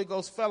words, the Holy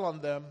Ghost fell on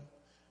them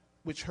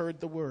which heard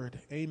the word.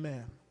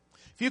 Amen.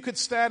 If you could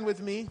stand with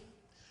me,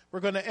 we're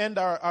going to end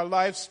our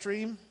live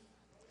stream.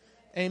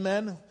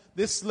 Amen.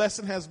 This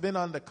lesson has been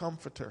on the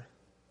Comforter.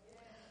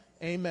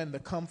 Amen, the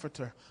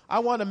Comforter. I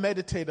want to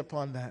meditate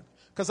upon that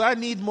because I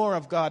need more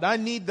of God. I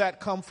need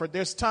that comfort.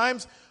 There's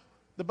times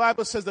the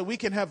Bible says that we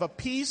can have a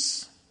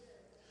peace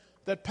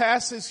that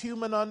passes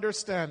human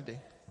understanding.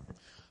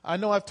 I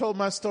know I've told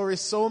my story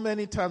so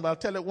many times, but I'll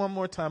tell it one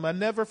more time. I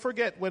never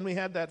forget when we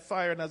had that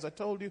fire, and as I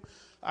told you,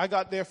 I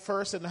got there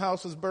first and the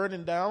house was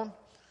burning down,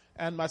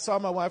 and I saw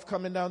my wife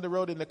coming down the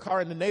road in the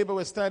car, and the neighbor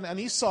was standing, and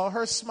he saw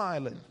her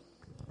smiling.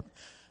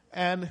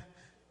 And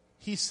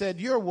he said,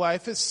 "Your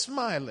wife is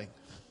smiling."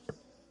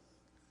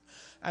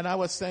 And I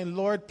was saying,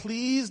 "Lord,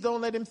 please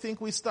don't let him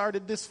think we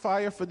started this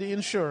fire for the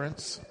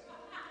insurance."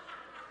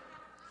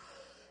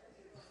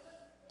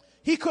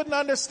 He couldn't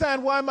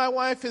understand why my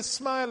wife is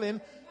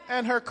smiling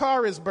and her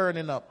car is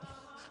burning up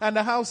and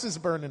the house is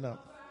burning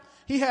up.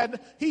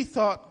 He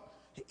thought,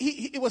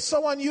 it was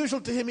so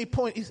unusual to him, he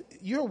pointed,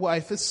 "Your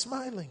wife is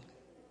smiling."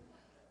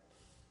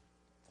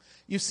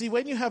 You see,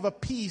 when you have a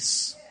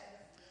peace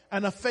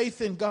and a faith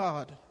in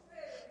God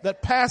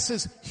that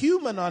passes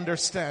human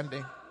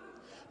understanding,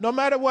 no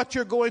matter what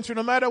you're going through,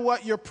 no matter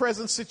what your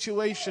present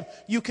situation,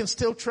 you can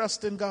still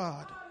trust in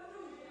God.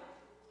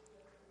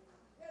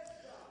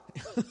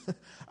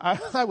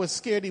 I was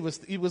scared he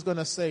was going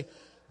to say,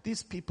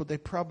 "These people, they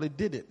probably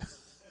did it."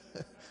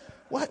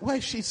 Why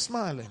is she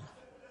smiling?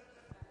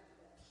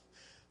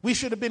 We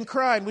should have been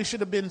crying. We should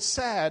have been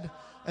sad.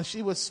 And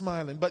she was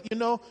smiling. But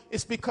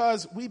it's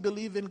because we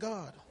believe in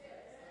God.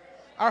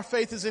 Our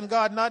faith is in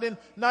God,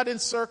 not in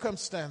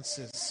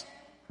circumstances.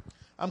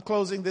 I'm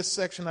closing this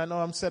section. I know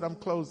I'm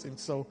closing.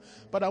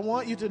 But I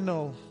want you to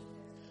know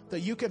that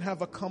you can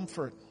have a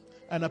comfort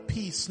and a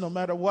peace no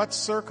matter what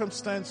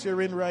circumstance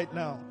you're in right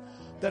now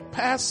that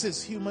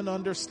passes human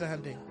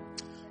understanding.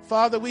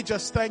 Father, we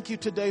just thank you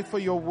today for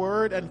your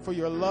word and for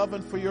your love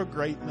and for your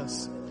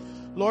greatness.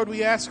 Lord,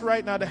 we ask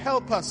right now to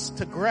help us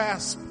to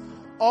grasp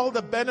all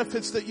the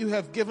benefits that you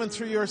have given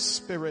through your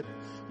Spirit.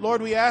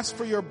 Lord, we ask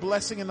for your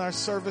blessing in our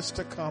service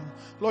to come.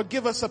 Lord,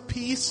 give us a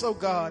peace, oh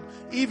God,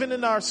 even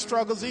in our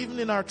struggles, even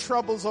in our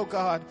troubles, oh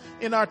God,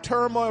 in our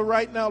turmoil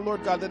right now,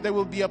 Lord God, that there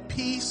will be a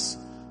peace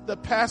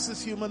that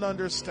passes human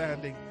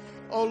understanding.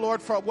 Oh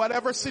Lord, for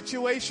whatever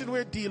situation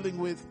we're dealing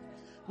with,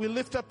 we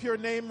lift up your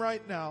name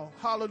right now.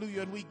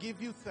 Hallelujah. And we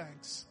give you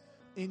thanks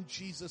in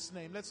Jesus'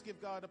 name. Let's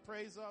give God a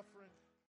praise offering.